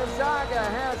 But Gonzaga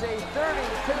has a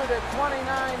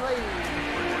 32-29 lead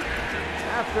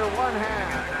after one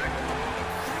half.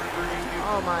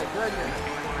 Oh my goodness.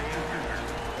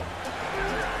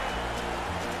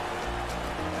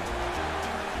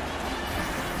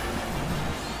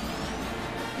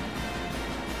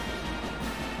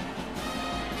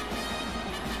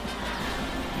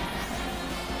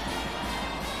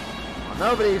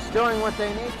 Nobody's doing what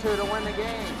they need to win the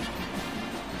game.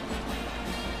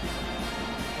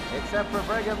 Except for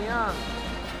Brigham Young.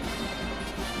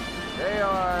 They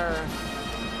are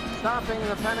stopping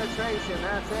the penetration,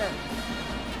 that's it.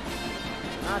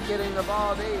 Not getting the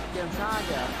ball deep,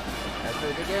 Gonzaga, as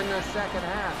we begin the second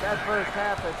half. That first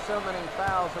half had so many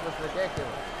fouls, it was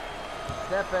ridiculous.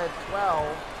 Step at 12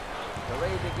 to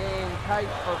lead the game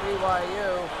tight for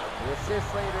BYU. The assist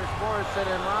leaders Morrison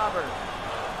and Roberts.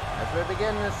 As we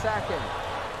begin the second,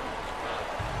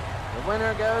 the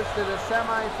winner goes to the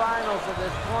semifinals of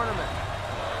this tournament.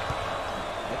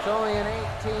 It's only an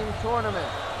 8-team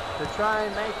tournament to try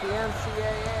and make the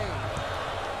NCAA.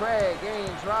 Craig,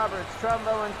 Ainge, Roberts,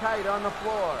 Trumbo, and Kite on the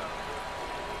floor.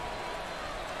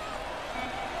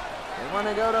 They want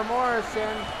to go to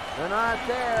Morrison. They're not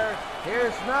there.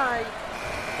 Here's Knight.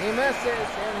 He misses,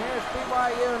 and here's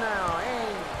BYU now.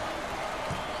 Ainge.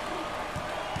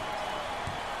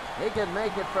 He can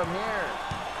make it from here.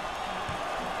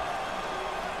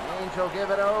 Ainge will give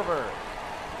it over.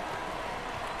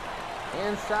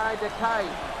 Inside to Kite.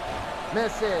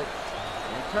 Misses.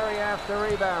 And Curry after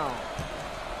rebound.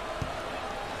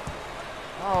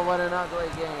 Oh, what an ugly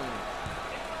game.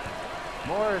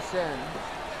 Morrison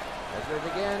as we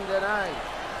begin tonight.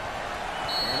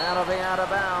 And that'll be out of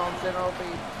bounds, and it'll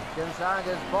be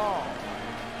Gonzaga's ball.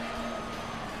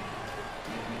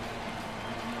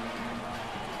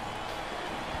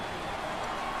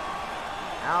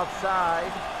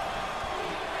 Outside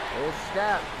is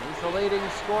Steph. He's the leading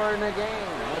scorer in the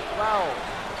game with 12.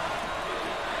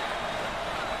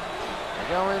 They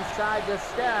go inside to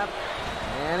Steph,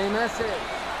 and he misses.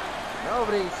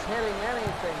 Nobody's hitting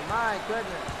anything. My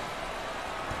goodness.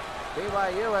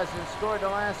 BYU hasn't scored the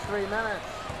last 3 minutes.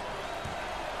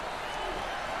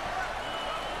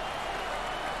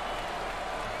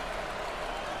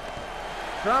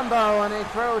 Trumbo, and he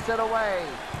throws it away.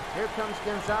 Here comes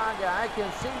Gonzaga. I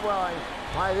can see why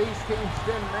these teams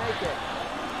didn't make it.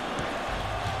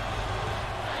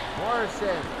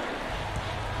 Morrison.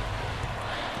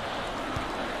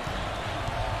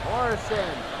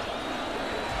 Morrison.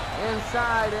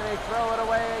 Inside, and they throw it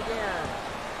away again.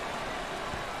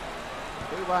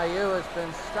 BYU has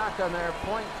been stuck on their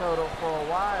point total for a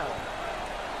while.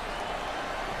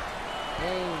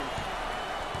 Ainge.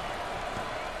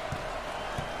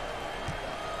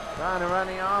 Trying to run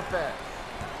the offense.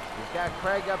 He's got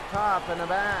Craig up top in the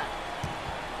back.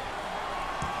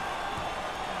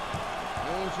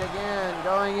 Ainge again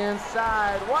going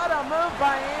inside. What a move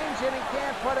by Ainge, and he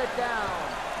can't put it down.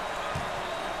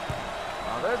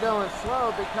 Well, they're going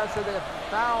slow because of the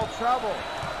foul trouble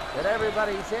that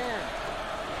everybody's in.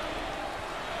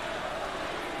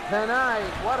 Tonight,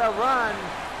 what a run,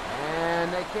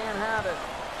 and they can't have it.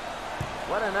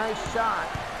 What a nice shot.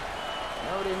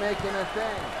 Nobody making a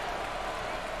thing.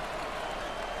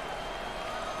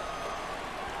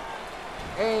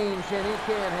 Ainge, and he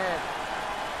can't hit.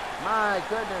 My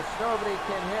goodness, nobody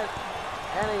can hit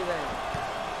anything.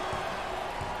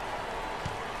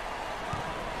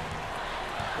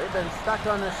 They've been stuck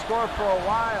on the score for a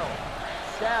while.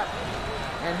 Steph,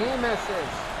 and he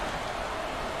misses.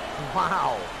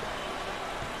 Wow.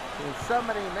 Can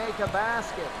somebody make a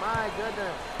basket? My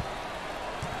goodness.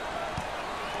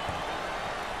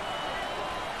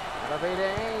 That'll be to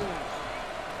Ainge.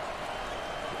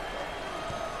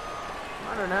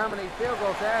 Wondering how many field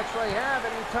goals they actually have,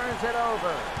 and he turns it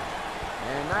over.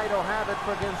 And Knight will have it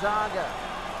for Gonzaga.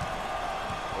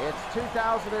 It's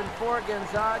 2004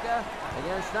 Gonzaga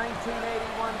against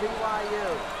 1981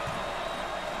 BYU.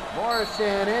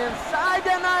 Morrison inside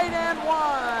the Knight and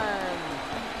one.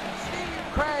 Steve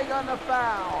Craig on the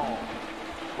foul.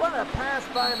 What a pass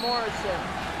by Morrison.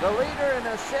 The leader in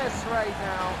assists right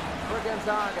now for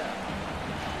Gonzaga.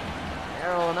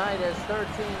 Errol Knight has 13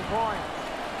 points.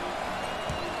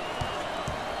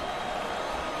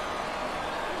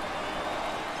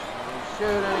 He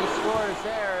shoots and he scores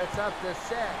there. It's up to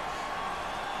 6.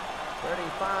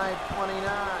 35-29.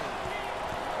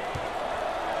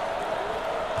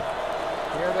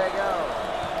 Here they go.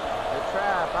 The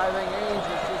trap. I think Ainge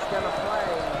is just going to play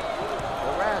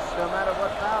the rest no matter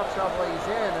what foul trouble he's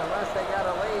in unless they got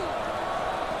a lead.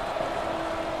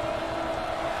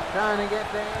 Trying to get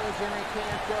to Ainge and they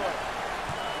can't do it.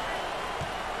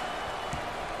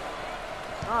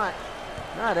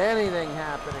 Not anything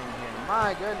happening here.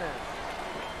 My goodness.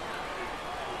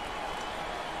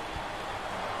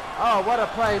 Oh, what a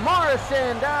play.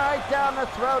 Morrison right down the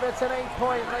throat. It's an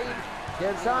 8-point lead.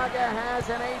 Gonzaga has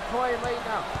an 8-point lead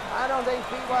now. I don't think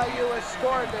BYU has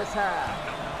scored this half.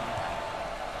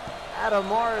 Adam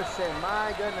Morrison,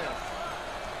 my goodness.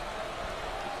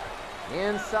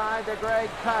 Inside to Greg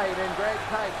Kite, and Greg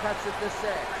Kite cuts it to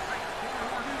 6.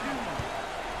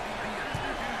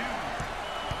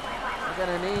 We're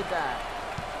going to need that.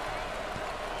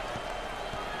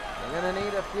 We're going to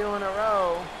need a few in a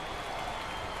row.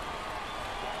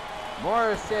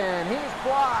 Morrison, he's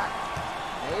blocked.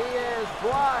 He is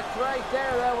blocked right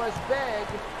there. That was big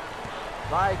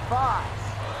by Fox.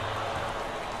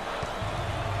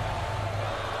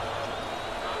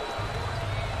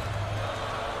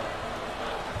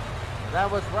 That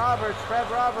was Roberts, Fred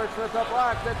Roberts with the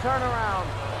block, the turnaround,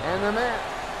 and the miss.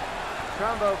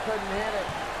 Trumbo couldn't hit it.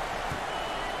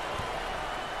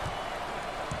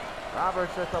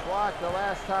 Roberts with the block the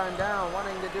last time down,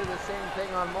 wanting to do the same thing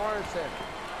on Morrison.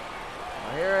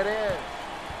 Well, here it is.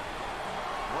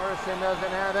 Morrison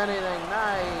doesn't have anything.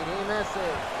 Knight, he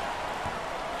misses.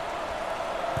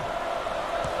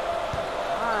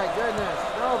 My goodness,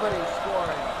 nobody's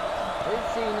scoring. We've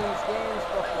seen these games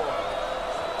before.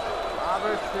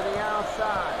 Roberts to the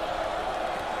outside.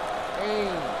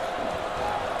 Ainge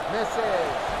misses.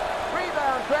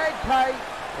 Rebound, Greg Kite.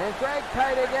 And Greg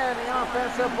Kite again, the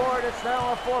offensive board. It's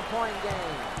now a 4-point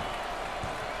game.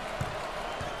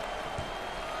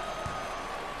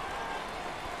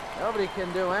 Nobody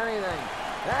can do anything.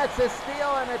 That's a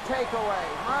steal and a takeaway.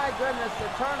 My goodness, the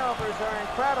turnovers are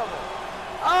incredible.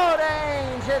 Oh, to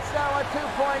Ainge. It's now a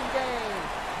 2-point game.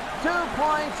 2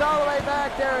 points all the way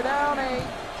back there, down 8.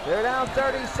 They're down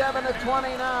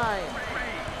 37-29.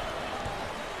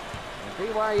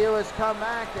 BYU has come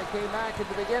back. They came back at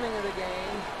the beginning of the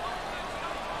game.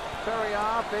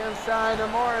 Turioff inside to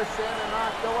Morrison and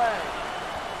knocked away.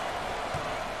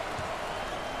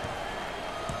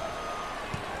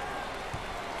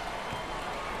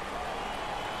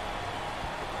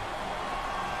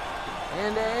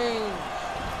 Into Ainge.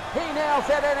 He nails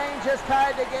it, and Ainge has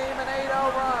tied the game, an 8-0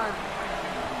 run.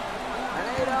 An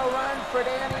 8-0 run for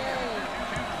Danny Ainge.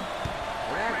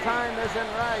 And that time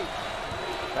isn't right.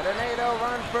 But an 8-0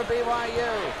 run for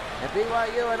BYU. And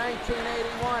BYU in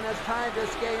 1981 has tied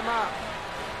this game up.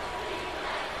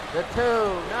 The 2,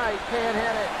 Knight can't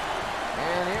hit it.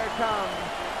 And here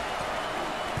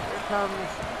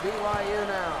comes BYU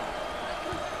now.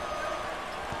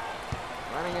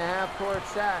 Running a half-court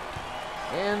set.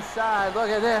 Inside, look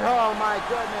at this. Oh my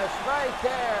goodness, right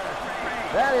there.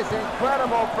 That is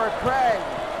incredible for Craig.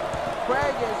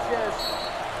 Craig is just,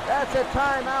 that's a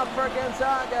timeout for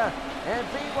Gonzaga. And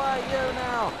BYU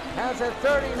now has a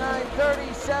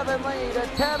 39-37 lead, a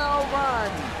 10-0 run.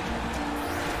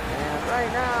 And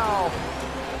right now,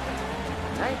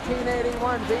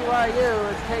 1981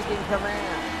 BYU is taking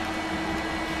command.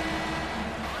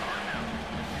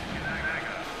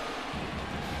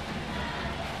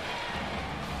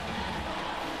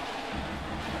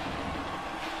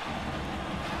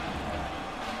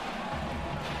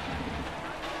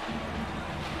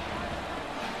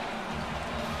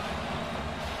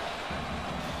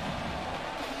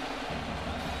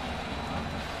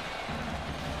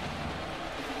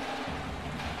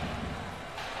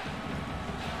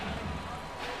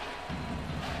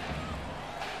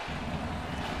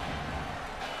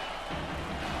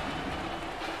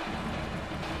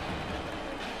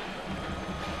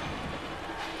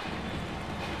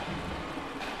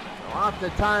 Off the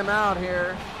timeout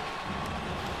here.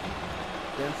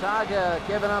 Gonzaga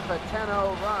giving up a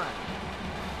 10-0 run.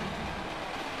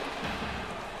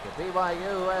 The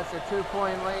BYU has a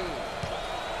 2-point lead.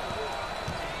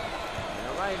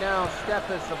 And right now,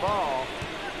 Steph is the ball.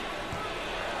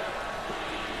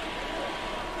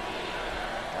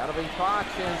 That'll be Fox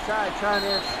inside trying to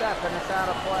hit Steph, and it's out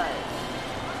of play.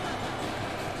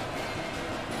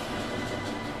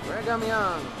 Brigham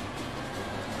Young.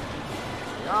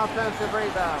 The offensive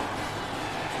rebound.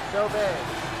 So big.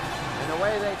 And the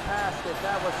way they passed it,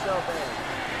 that was so big.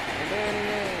 And Danny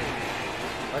Ainge.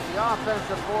 But the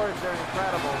offensive boards are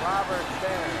incredible. Roberts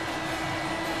there.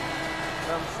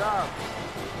 Some subs.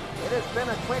 It has been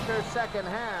a quicker second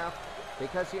half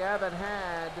because you haven't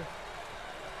had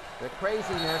the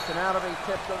craziness, and now to be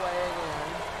tipped away again.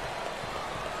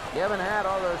 You haven't had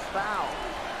all those fouls.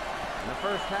 In the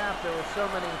first half, there were so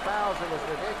many fouls, it was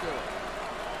ridiculous.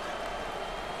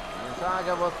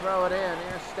 Gonzaga will throw it in.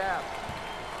 Here's Steph.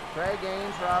 Trey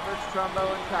Gaines, Roberts, Trumbo,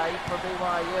 and Kite for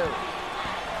BYU.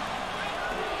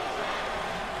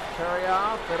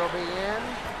 Turioff, it'll be in,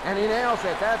 and he nails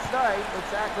it. That's right,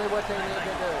 exactly what they need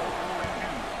to do.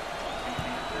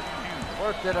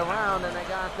 Worked it around, and they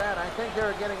got that. I think they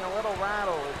were getting a little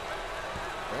rattled.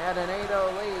 They had an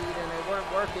 8-0 lead, and they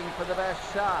weren't working for the best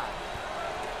shot.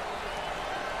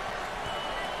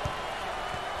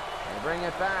 They bring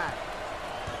it back.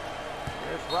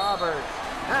 Here's Roberts.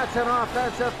 That's an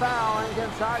offensive foul, and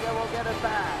Gonzaga will get it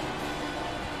back.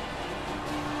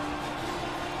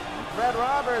 And Fred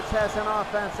Roberts has an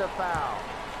offensive foul.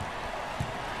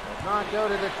 Does not go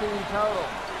to the team total.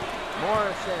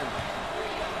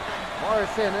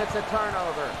 Morrison, it's a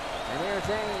turnover. And here's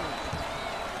Ames.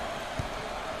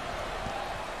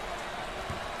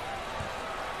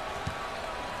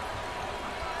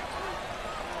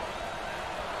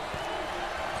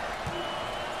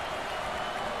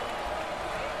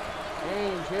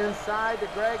 Inside to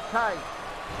Greg Kite.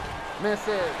 Misses.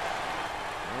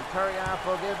 And Turioff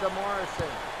will give to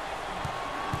Morrison.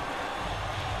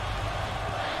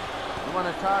 We want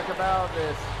to talk about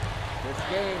this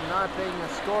game not being a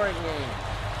scoring game.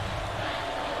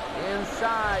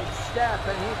 Inside, Steph,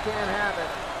 and he can't have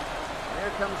it. And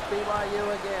here comes BYU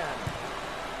again.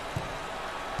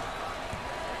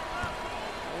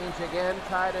 Ainge again,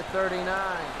 tied at 39.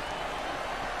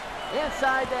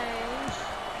 Inside to Ainge.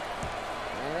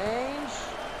 And Ainge,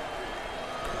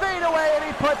 fade away, and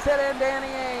he puts it in, Danny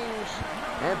Ainge.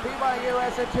 And BYU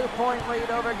has a 2-point lead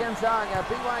over Gonzaga.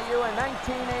 BYU in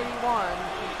 1981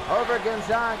 over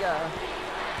Gonzaga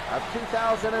of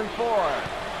 2004.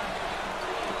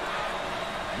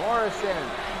 Morrison,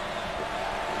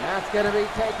 and that's going to be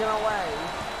taken away.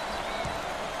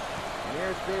 And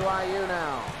here's BYU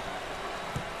now,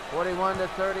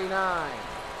 41-39.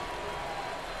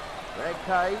 Greg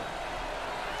Kite.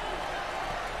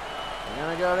 They're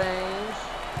going to go to Ainge.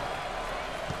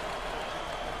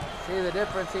 See the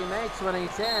difference he makes when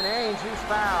he's in. Ainge, he's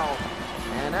fouled.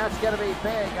 And that's going to be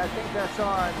big. I think that's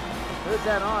on. Who's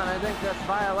that on? I think that's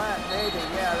Violet, maybe.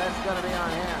 Yeah, that's going to be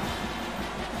on him.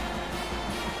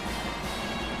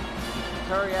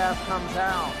 Turioff comes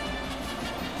out.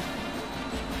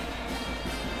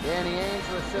 Danny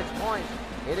Ainge with 6 points.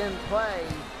 He didn't play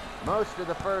most of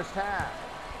the first half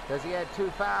because he had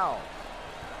 2 fouls.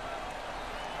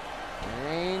 And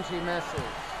Ainge, he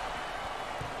misses.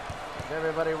 As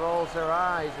everybody rolls their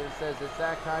eyes and says it's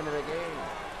that kind of a game.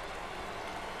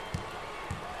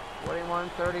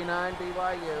 41-39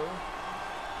 BYU.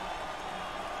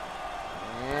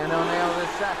 And O'Neal the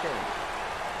second.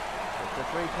 It's a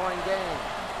 3-point game.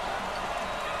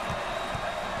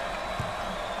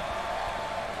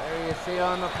 There you see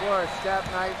on the floor,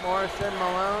 Steph, Knight, Morrison,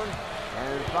 Malone,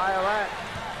 and Violet.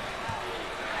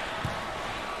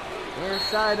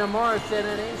 Inside to Morrison,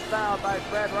 and he's fouled by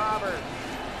Fred Roberts.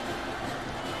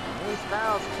 And these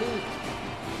fouls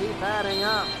keep adding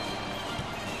up.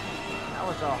 That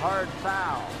was a hard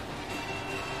foul.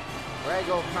 Greg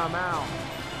will come out.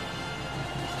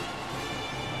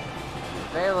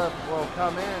 Bailiff will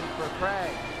come in for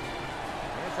Craig.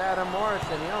 Here's Adam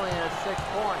Morrison. He only has 6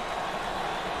 points.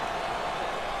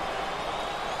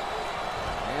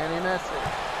 And he misses.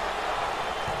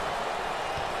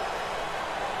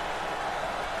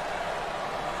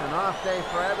 It's an off day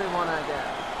for everyone, I guess.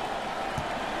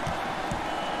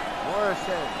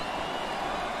 Morrison.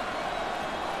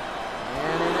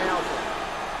 And he nails it.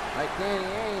 Like Danny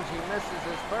Ainge, he misses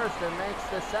his first and makes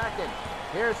the second.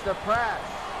 Here's the press.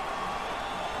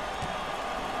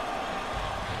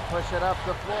 Push it up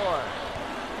the floor.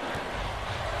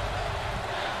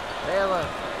 Bailiff.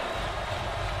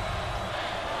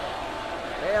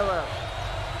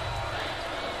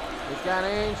 He's got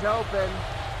Ainge open.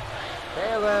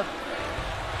 Bailiff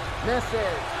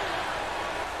misses.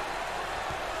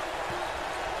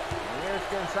 And here's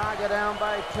Gonzaga down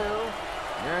by 2,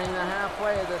 nearing the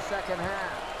halfway of the second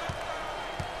half.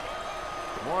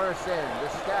 Morrison, the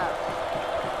step.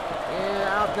 In,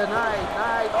 out to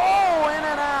Knight. Oh, in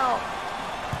and out.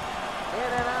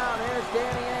 In and out. Here's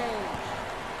Danny Ainge.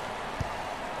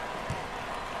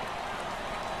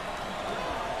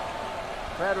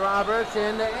 Fred Roberts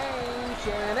into Ainge,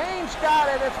 and Ainge got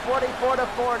it. It's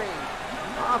 44-40.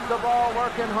 Off the ball,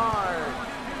 working hard.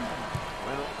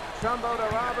 Trumbo to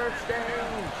Roberts to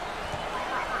Ainge.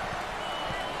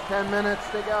 10 minutes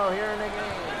to go here in the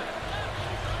game.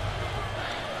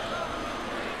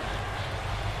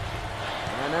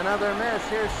 And another miss.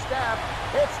 Here's Step.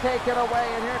 It's taken away,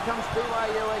 and here comes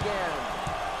BYU again.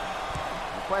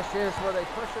 The question is, will they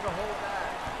push it or hold back?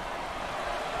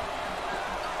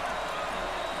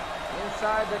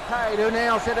 Inside the Kite, who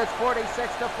nails it. It's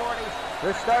 46-40.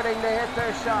 They're starting to hit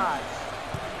their shots.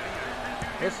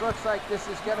 This looks like this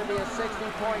is going to be a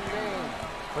 60-point game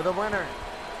for the winner.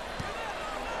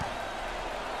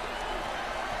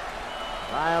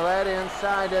 Violet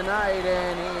inside tonight,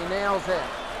 and he nails it.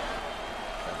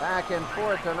 The back and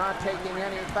forth, they're not taking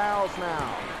any fouls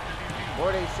now.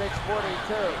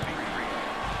 46-42.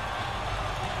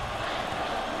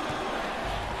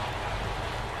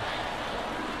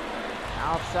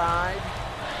 Outside.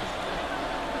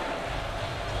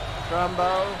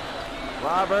 Trumbo,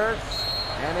 Roberts,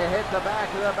 and it hit the back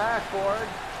of the backboard,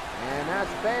 and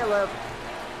that's Bailiff,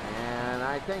 and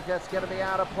I think that's going to be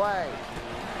out of play.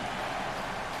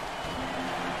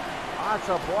 Lots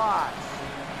of blocks.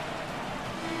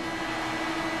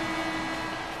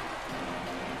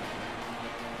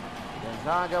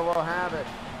 Gonzaga will have it.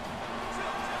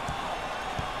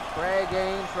 Craig,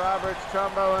 Ames, Roberts,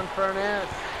 Trumbo, and Furness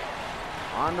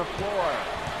on the floor.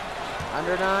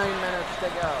 Under 9 minutes to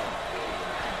go.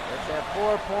 It's a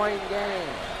 4-point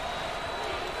game.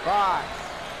 Fox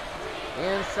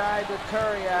inside to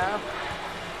Turieff.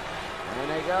 And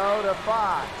they go to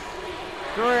Fox.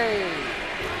 3.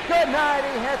 Good night.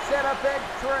 He hits it, a big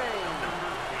 3.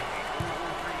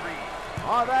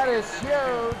 Oh, that is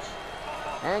huge.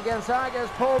 And Gonzaga's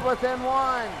pulled within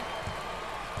 1.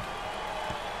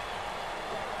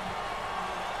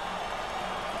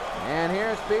 And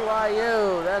here's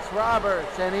BYU. That's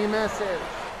Roberts, and he misses.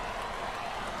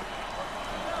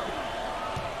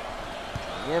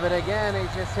 Give it again. He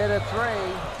just hit a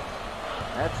 3.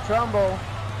 That's Trumbull.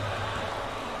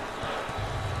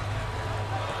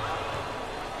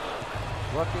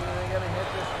 Looking, they're going to hit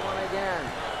this one again.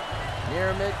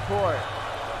 Near midcourt.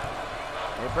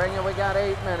 They bring it. We got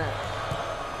 8 minutes.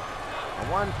 A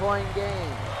 1-point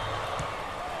game.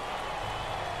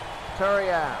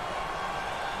 Turieff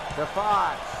to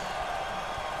Fox.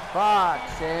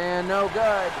 Fox, and no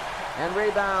good. And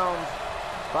rebounds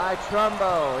by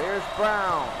Trumbo. Here's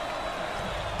Brown.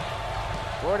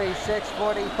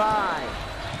 46-45.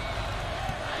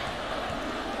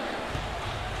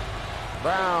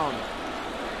 Brown.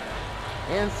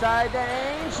 Inside to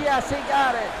Ainge. Yes, he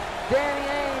got it. Danny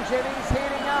Ainge, and he's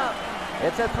heating up.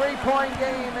 It's a 3-point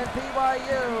game, and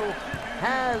BYU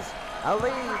has a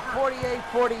lead,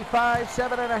 48-45,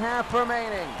 7.5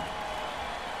 remaining.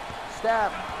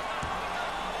 Step.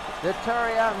 The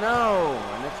Turieff, no.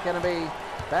 And it's going to be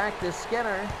back to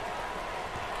Skinner.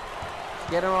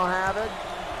 Skinner will have it.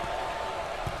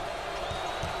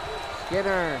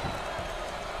 Skinner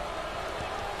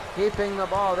keeping the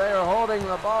ball. They are holding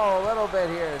the ball a little bit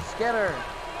here. Skinner.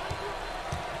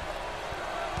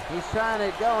 He's trying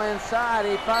to go inside.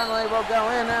 He finally will go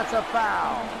in. That's a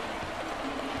foul.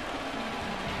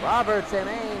 Roberts and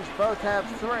Ainge both have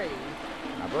 3.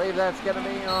 I believe that's going to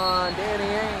be on Danny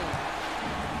Ainge.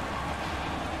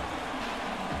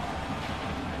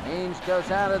 Ainge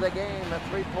goes out of the game, a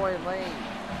 3-point lead.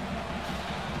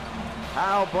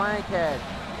 Kyle Blankhead.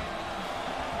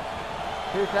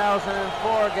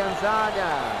 2004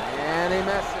 Gonzaga, and he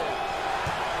misses.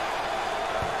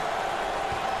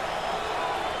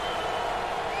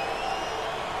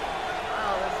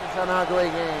 Wow, this is an ugly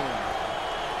game.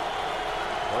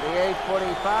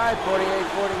 48-45,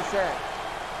 48-46.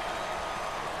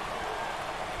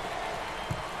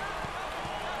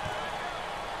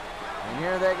 And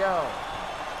here they go.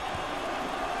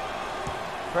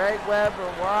 Craig Webb,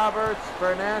 Roberts,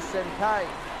 Furness, and Kite.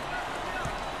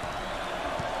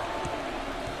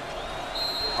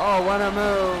 Oh, what a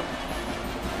move.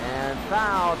 And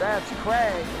foul. That's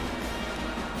Craig.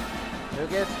 Who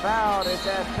gets fouled? Is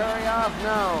that Turieff?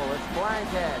 No, it's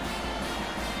Blankhead.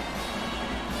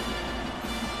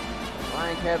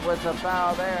 Blankhead with the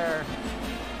foul there.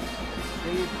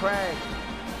 Steve Craig.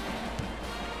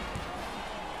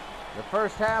 The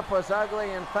first half was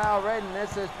ugly and foul-ridden.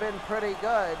 This has been pretty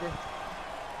good.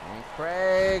 And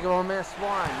Craig will miss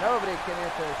one. Nobody can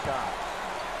hit their shot.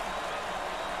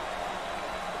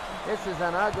 This is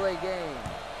an ugly game.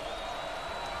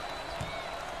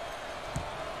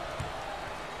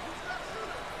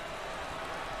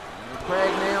 And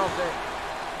Craig nails it.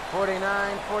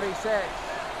 49-46.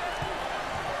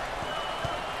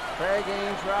 Craig,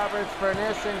 Ames, Roberts,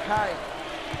 Furness, and Kite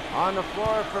on the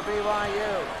floor for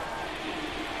BYU.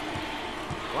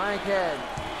 Blankhead.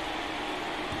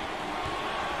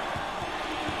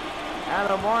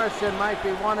 Adam Morrison might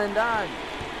be one and done.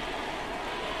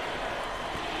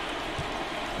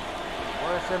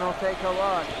 Morrison will take a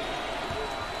look.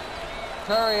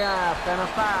 Turiaf and a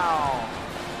foul.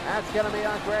 That's going to be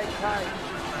on Greg Kite.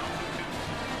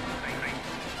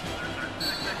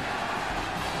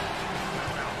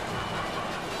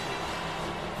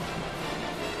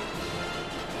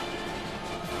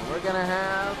 We're going to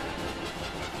have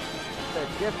a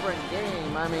different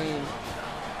game. I mean,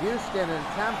 Houston and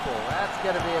Temple, that's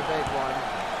going to be a big one.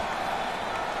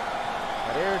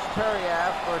 But here's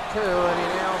Turiaf for 2, and he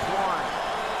nails 1.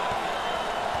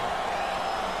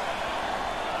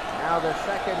 Now the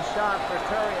second shot for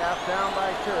Turiaf, down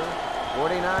by 2,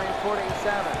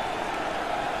 49-47.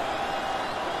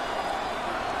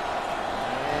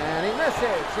 And he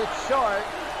misses. It's short.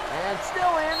 And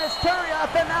still in is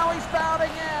Turiaf, and now he's fouled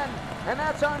again. And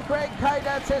that's on Greg Kite.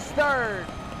 That's his 3rd.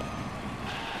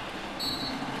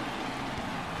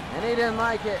 And he didn't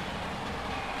like it.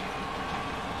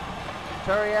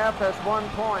 Turiaf has 1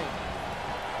 point.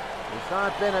 He's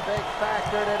not been a big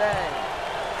factor today.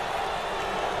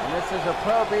 And this is a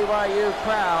pro BYU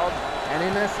crowd, and he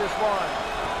misses 1.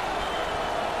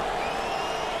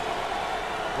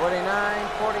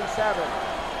 49-47.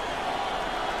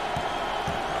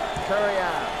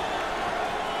 Turiaf.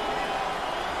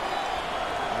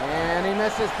 And he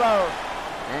misses both.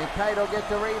 And Kite will get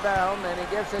the rebound, and he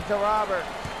gives it to Roberts.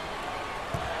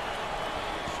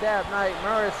 Stab Knight,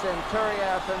 Morrison,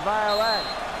 Turiaf, and Violet.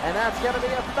 And that's going to be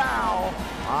a foul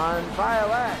on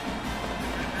Violet.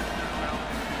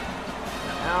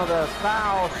 Now the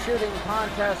foul shooting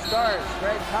contest starts.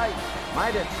 Greg Kite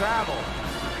might have traveled.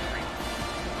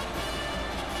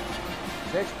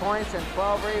 6 points and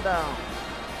 12 rebounds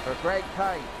for Greg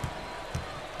Kite.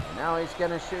 Now he's going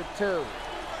to shoot 2.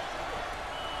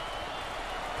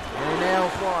 And he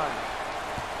nails 1.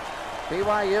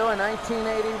 BYU in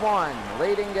 1981,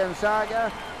 leading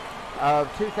Gonzaga of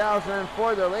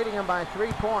 2004. They're leading them by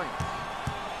 3 points.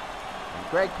 And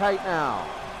Greg Kite now.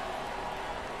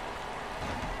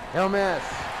 He'll miss.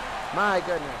 My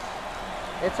goodness.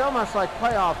 It's almost like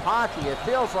playoff hockey. It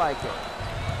feels like it.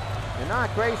 You're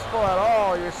not graceful at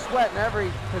all. You're sweating every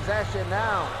possession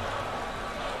now.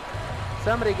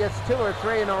 Somebody gets 2 or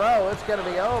 3 in a row, it's going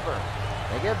to be over.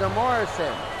 They give to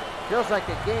Morrison. Feels like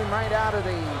a game right out of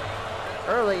the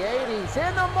early 80s.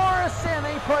 Into Morrison,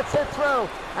 he puts it through.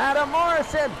 Adam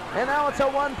Morrison, and now it's a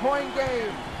 1-point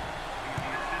game.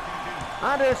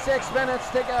 Under 6 minutes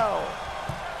to go.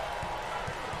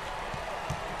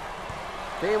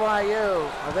 BYU,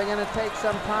 are they going to take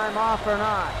some time off or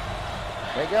not?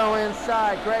 They go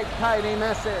inside. Greg Kite, he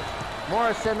misses.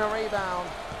 Morrison the rebound.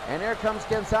 And here comes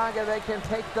Gonzaga. They can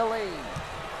take the lead.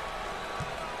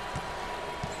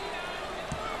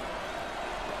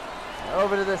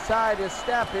 Over to the side is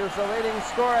Stepp. He was the leading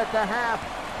scorer at the half.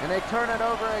 And they turn it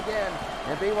over again.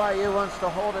 And BYU wants to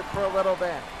hold it for a little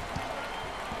bit.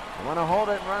 They want to hold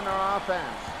it and run their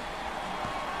offense.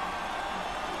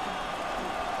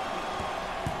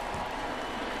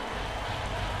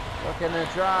 Looking to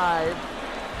drive.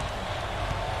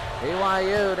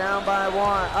 BYU down by 1,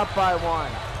 up by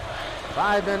 1.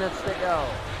 5 minutes to go.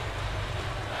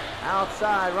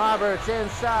 Outside, Roberts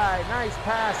inside. Nice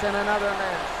pass and another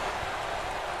miss.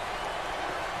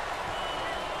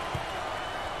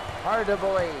 Hard to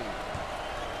believe.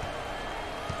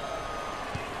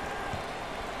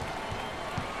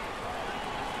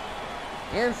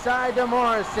 Inside to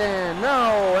Morrison.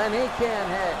 No, and he can't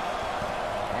hit.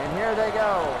 And here they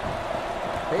go.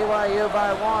 BYU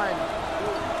by 1.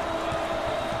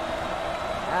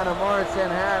 Adam Morrison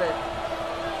had it.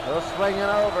 He'll swing it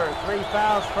over. 3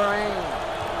 fouls for Ames.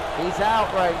 He's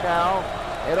out right now.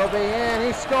 It'll be in.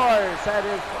 He scores. That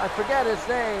is, I forget his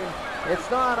name.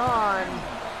 It's not on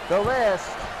the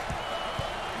list.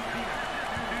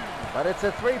 But it's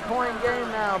a 3-point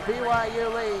game now. BYU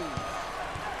leads.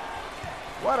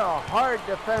 What a hard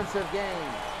defensive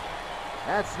game.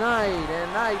 That's Knight,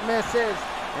 and Knight misses.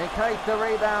 And Kite the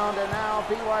rebound, and now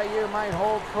BYU might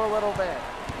hold for a little bit.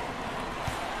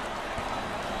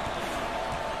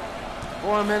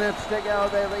 4 minutes to go.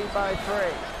 They lead by 3.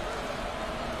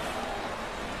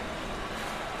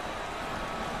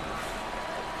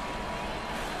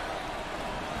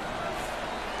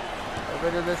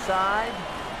 Over to the side.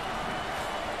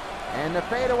 And the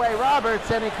fadeaway,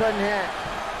 Roberts, and he couldn't hit.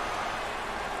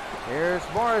 Here's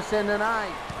Morrison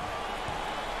tonight.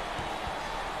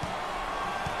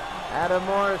 Adam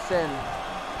Morrison.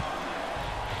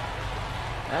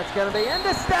 That's going to be into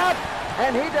Stepp,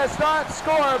 and he does not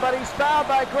score, but he's fouled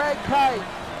by Greg Kite.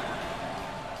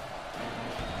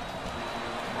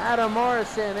 Adam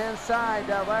Morrison inside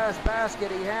that last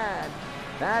basket he had.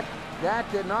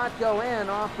 That did not go in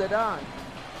off the dunk.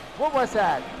 What was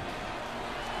that?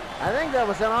 I think that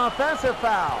was an offensive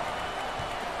foul.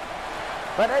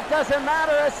 But it doesn't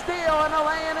matter, a steal and the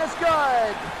lay-in is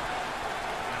good.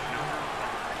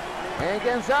 And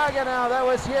Gonzaga now, that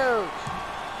was huge.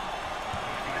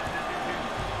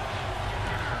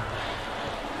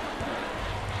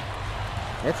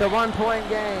 It's a 1-point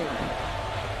game.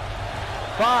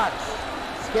 Fox,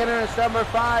 Skinner is number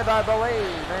 5, I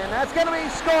believe. And that's going to be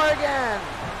score again.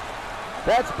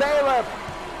 That's Bailiff.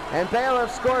 And Bailiff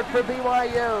scored for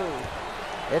BYU.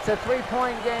 It's a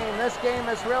 3-point game. This game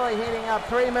is really heating up.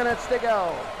 3 minutes to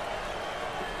go.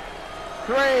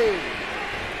 3.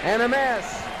 And a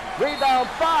miss. Rebound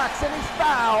Fox, and he's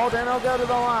fouled, and he'll go to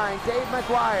the line. Dave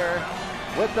McGuire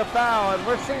with the foul. And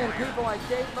we're seeing people like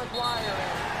Dave McGuire in.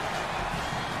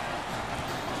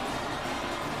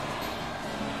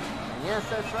 Yes,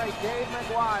 that's right, Dave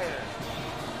McGuire.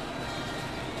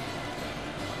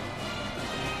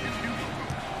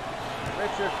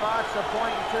 Richard Fox, a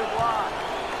point and 2 blocks.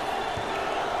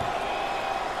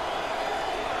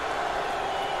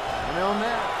 And he'll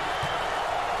miss.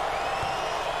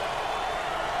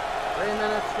 3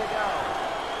 minutes to go.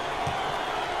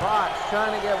 Fox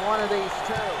trying to get one of these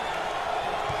 2.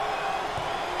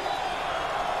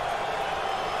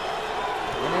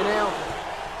 And he nails it.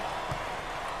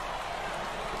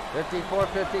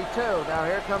 54-52. Now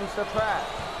here comes the press.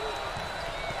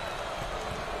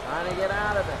 Trying to get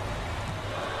out of it.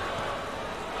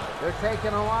 They're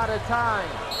taking a lot of time.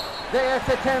 That's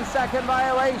a 10-second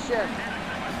violation.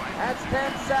 That's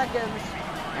 10 seconds.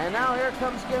 And now here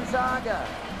comes Gonzaga.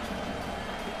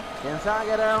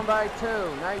 Gonzaga down by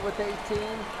 2. Knight with 18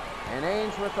 and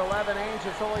Ainge with 11. Ainge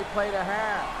has only played a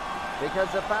half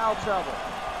because of foul trouble.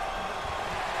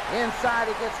 Inside,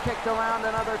 it gets kicked around,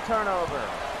 another turnover.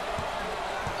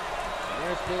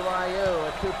 Here's BYU,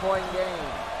 a 2-point game.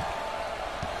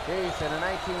 Jeez, in the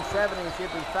 1970s,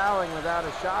 you'd be fouling without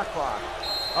a shot clock.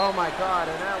 Oh my God,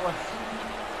 and that was...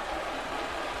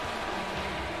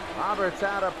 Roberts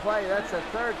out of play. That's the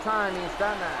 3rd time he's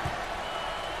done that.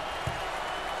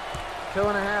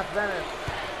 2.5 minutes.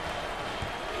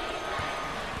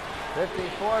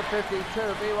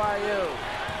 54-52, BYU.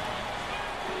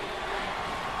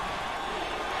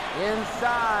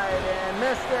 Inside and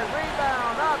missed it.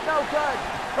 Rebound. Oh, no good.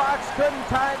 Fox couldn't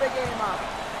tie the game up.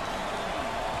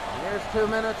 Here's 2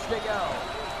 minutes to go.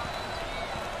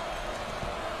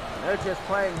 They're just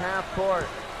playing half court.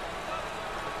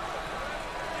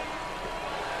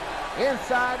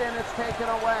 Inside and it's taken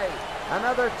away.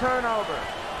 Another turnover.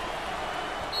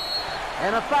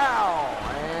 And a foul.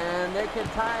 And they can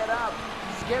tie it up.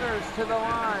 Skinner's to the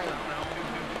line.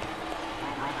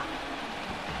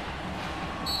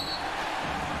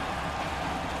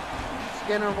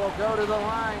 Skinner will go to the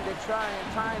line to try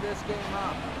and tie this game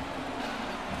up.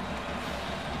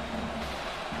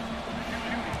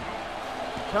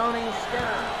 Tony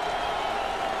Skinner.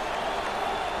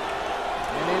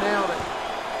 And he nailed it.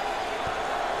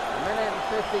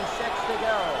 1:56 to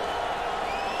go.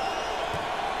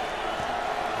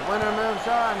 The winner moves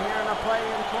on here in a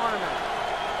play-in tournament.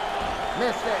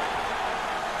 Missed it.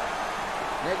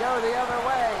 They go the other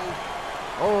way.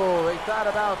 Oh, they thought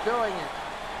about doing it.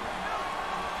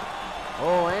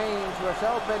 Oh, Ainge was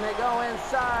open. They go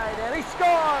inside, and he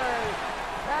scores!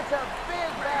 That's a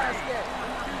big basket.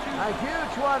 A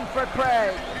huge one for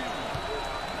Craig.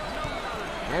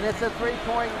 And it's a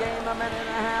 3-point game, 1.5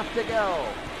 minutes to go.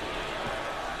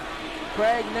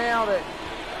 Craig nailed it.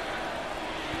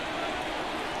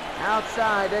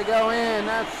 Outside, they go in.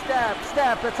 That's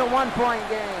Step. It's a 1-point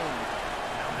game.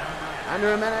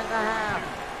 Under 1.5 minutes.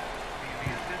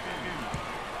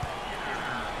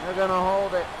 They're going to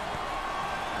hold it.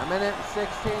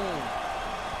 1:16.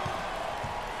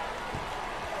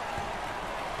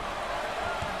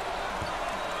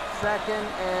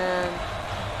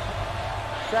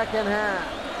 Second half.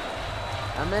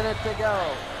 1 minute to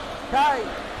go. Kite.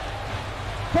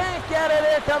 Can't get it.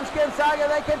 Here comes Gonzaga.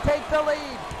 They can take the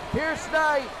lead. Here's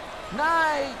Knight.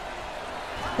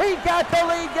 He got the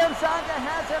lead. Gonzaga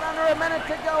has it under 1 minute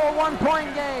to go. A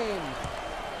 1-point game.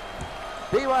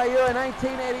 BYU in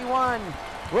 1981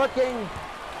 looking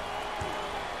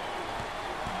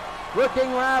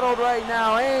rattled right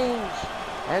now. Ainge.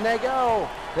 And they go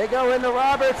into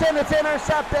Roberts, and it's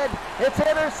intercepted. It's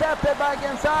intercepted by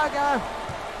Gonzaga.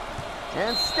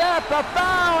 And Step, a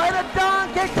foul, and a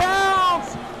dunk. It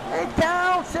counts. It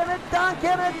counts, and a dunk,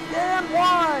 and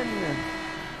one.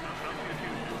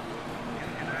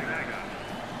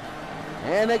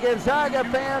 And the Gonzaga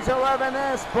fans are loving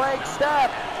this. Blake Step.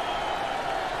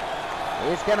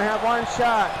 He's going to have one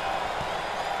shot.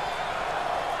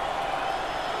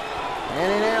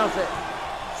 And he nails it.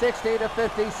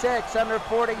 60-56, under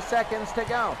 40 seconds to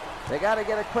go. They got to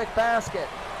get a quick basket.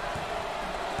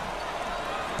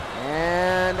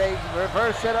 And they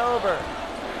reverse it over.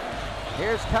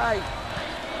 Here's Kite.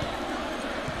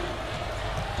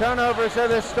 Turnovers are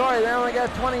the story. They only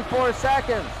got 24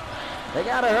 seconds. They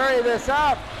got to hurry this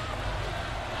up.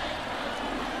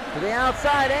 To the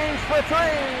outside, Ainge for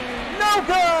three. No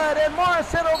good, and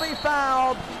Morrison will be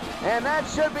fouled. And that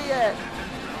should be it.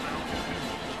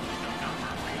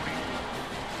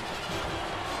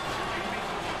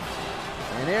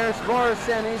 And here's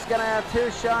Morrison. He's going to have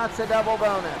 2 shots, a double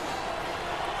bonus.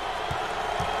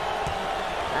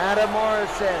 Adam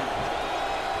Morrison.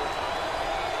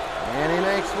 And he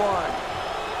makes 1.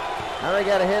 Now they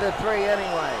got to hit a 3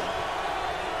 anyway.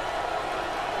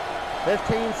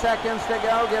 15 seconds to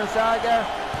go. Gonzaga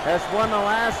has won the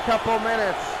last couple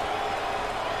minutes.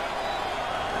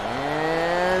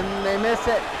 And they miss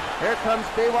it. Here comes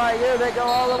BYU. They go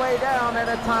all the way down in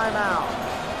a timeout.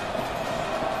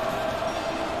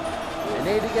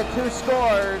 They need to get 2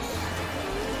 scores.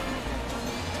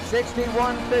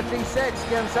 61-56,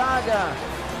 Gonzaga.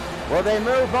 Will they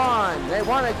move on? They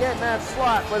want to get in that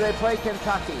slot where they play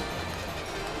Kentucky.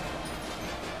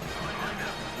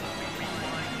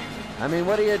 I mean,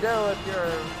 what do you do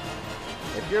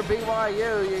if you're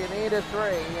BYU? You need a 3,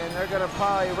 and they're going to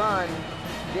probably run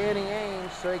Danny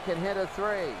Ainge so he can hit a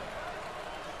 3.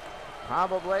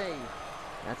 Probably.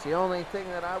 That's the only thing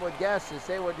that I would guess is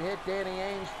they would hit Danny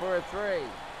Ainge for a 3.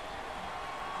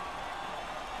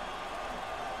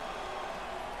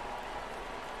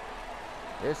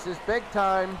 This is big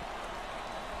time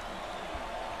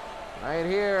right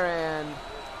here, and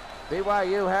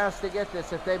BYU has to get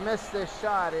this. If they miss this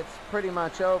shot, it's pretty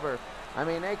much over. I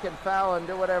mean, they can foul and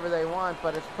do whatever they want,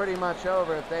 but it's pretty much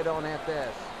over if they don't hit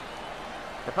this.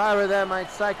 If I were them,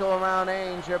 I'd cycle around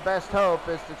Ainge. Your best hope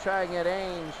is to try and get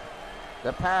Ainge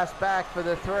the pass back for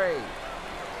the 3.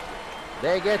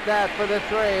 They get that for the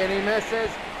 3, and he misses.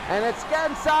 And it's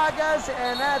Gonzaga's,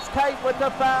 and that's Kite with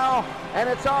the foul, and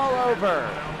it's all over.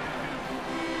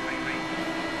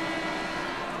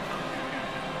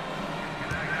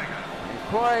 And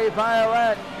Corey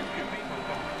Violet,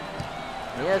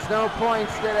 he has no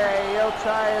points today. He'll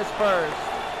try his first.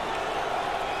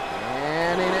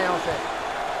 And he nails it.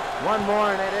 1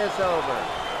 more, and it is over.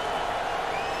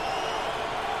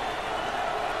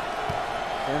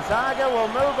 Gonzaga will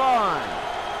move on.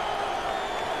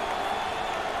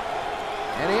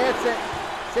 And he hits it,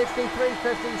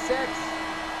 63-56.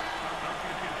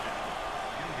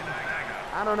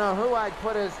 I don't know who I'd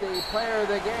put as the player of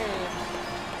the game.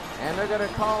 And they're going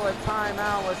to call a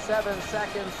timeout with 7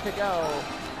 seconds to go.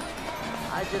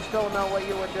 I just don't know what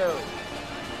you would do.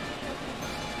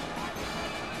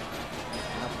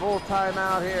 A full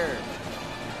timeout here.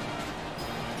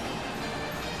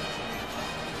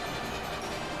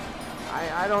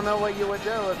 I don't know what you would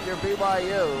do if you're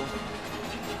BYU.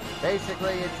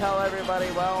 Basically, you tell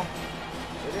everybody, well,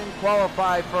 we didn't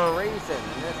qualify for a reason.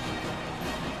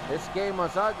 This game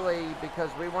was ugly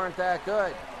because we weren't that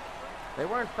good. They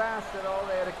weren't fast at all.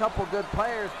 They had a couple good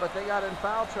players, but they got in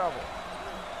foul trouble.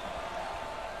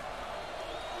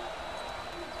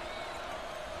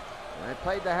 When they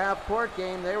played the half-court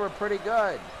game, they were pretty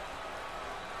good.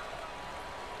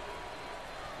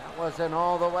 That wasn't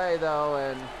all the way, though,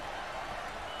 and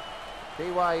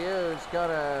BYU is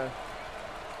gonna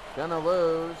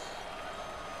lose.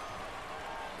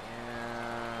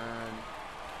 And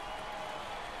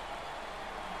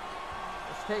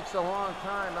this takes a long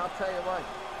time. I'll tell you what,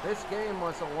 this game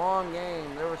was a long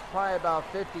game. There was probably about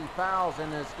 50 fouls in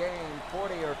this game,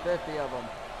 40 or 50 of them.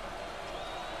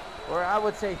 Or I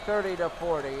would say 30 to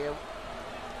 40.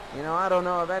 You know, I don't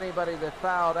know of anybody that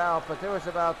fouled out, but there was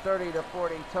about 30 to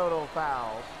 40 total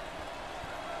fouls.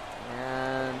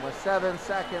 And with 7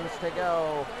 seconds to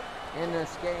go in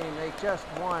this game, they just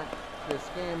want this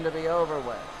game to be over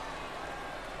with.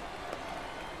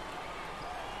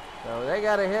 So they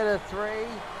got to hit a 3,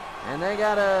 and they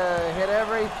got to hit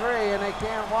every 3, and they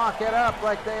can't walk it up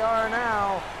like they are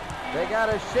now. They got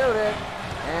to shoot it,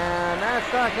 and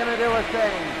that's not going to do a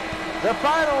thing. The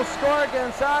final score,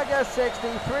 Gonzaga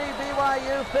 63,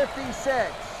 BYU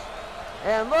 56.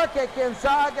 And look at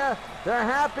Gonzaga. They're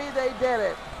happy they did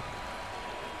it.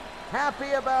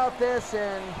 Happy about this,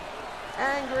 and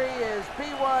angry is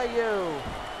BYU.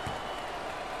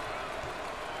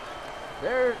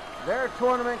 Their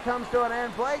tournament comes to an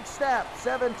end. Blake Stepp,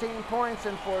 17 points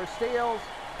and 4 steals.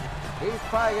 He's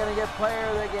probably going to get player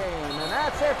of the game. And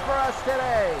that's it for us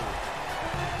today.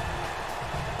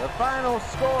 The final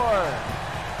score,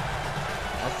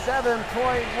 a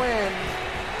 7-point win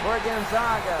for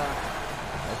Gonzaga.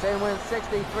 as they win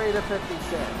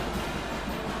 63-56.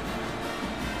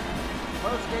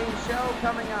 Post-game show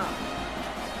coming up.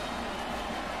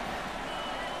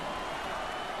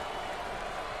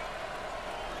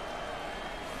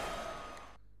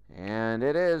 And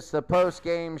it is the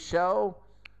post-game show.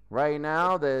 Right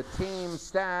now, the team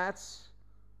stats.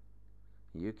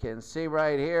 You can see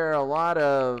right here a lot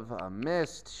of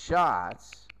missed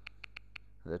shots.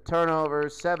 The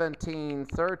turnovers,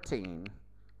 17-13.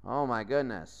 Oh my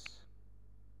goodness.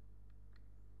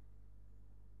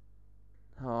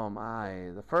 Oh my.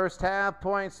 The first half,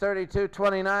 points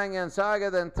 32-29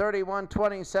 Gonzaga, then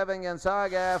 31-27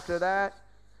 Gonzaga after that.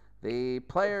 The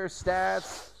player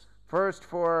stats, first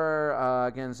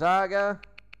for Gonzaga.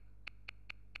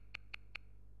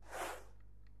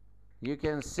 You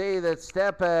can see that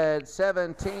Stepp had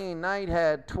 17, Knight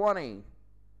had 20.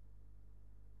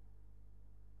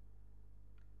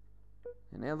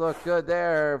 And it looked good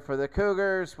there for the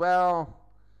Cougars. Well,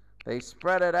 they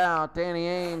spread it out. Danny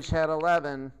Ainge had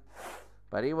 11,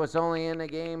 but he was only in the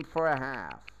game for a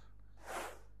half.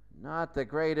 Not the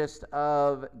greatest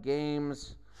of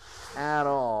games at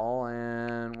all.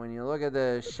 And when you look at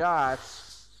the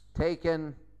shots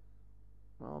taken,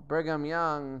 well, Brigham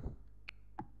Young,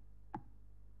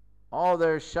 all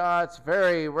their shots,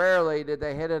 very rarely did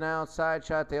they hit an outside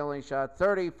shot. They only shot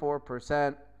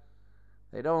 34%.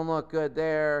 They don't look good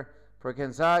there. For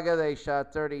Gonzaga, they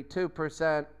shot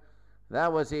 32%.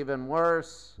 That was even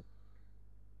worse.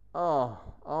 Oh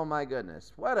my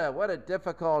goodness. What a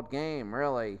difficult game,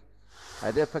 really.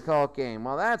 A difficult game.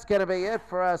 Well, that's going to be it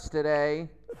for us today.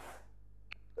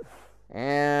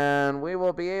 And we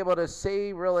will be able to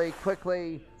see really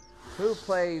quickly who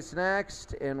plays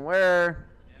next and where.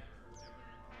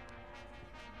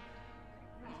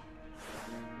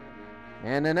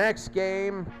 And the next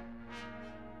game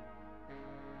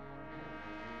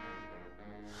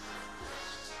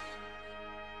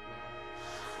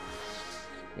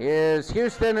is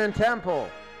Houston and Temple.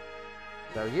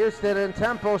 So Houston and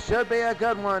Temple should be a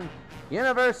good one.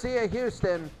 University of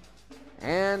Houston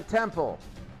and Temple.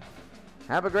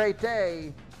 Have a great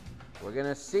day. We're going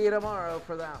to see you tomorrow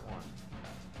for that one.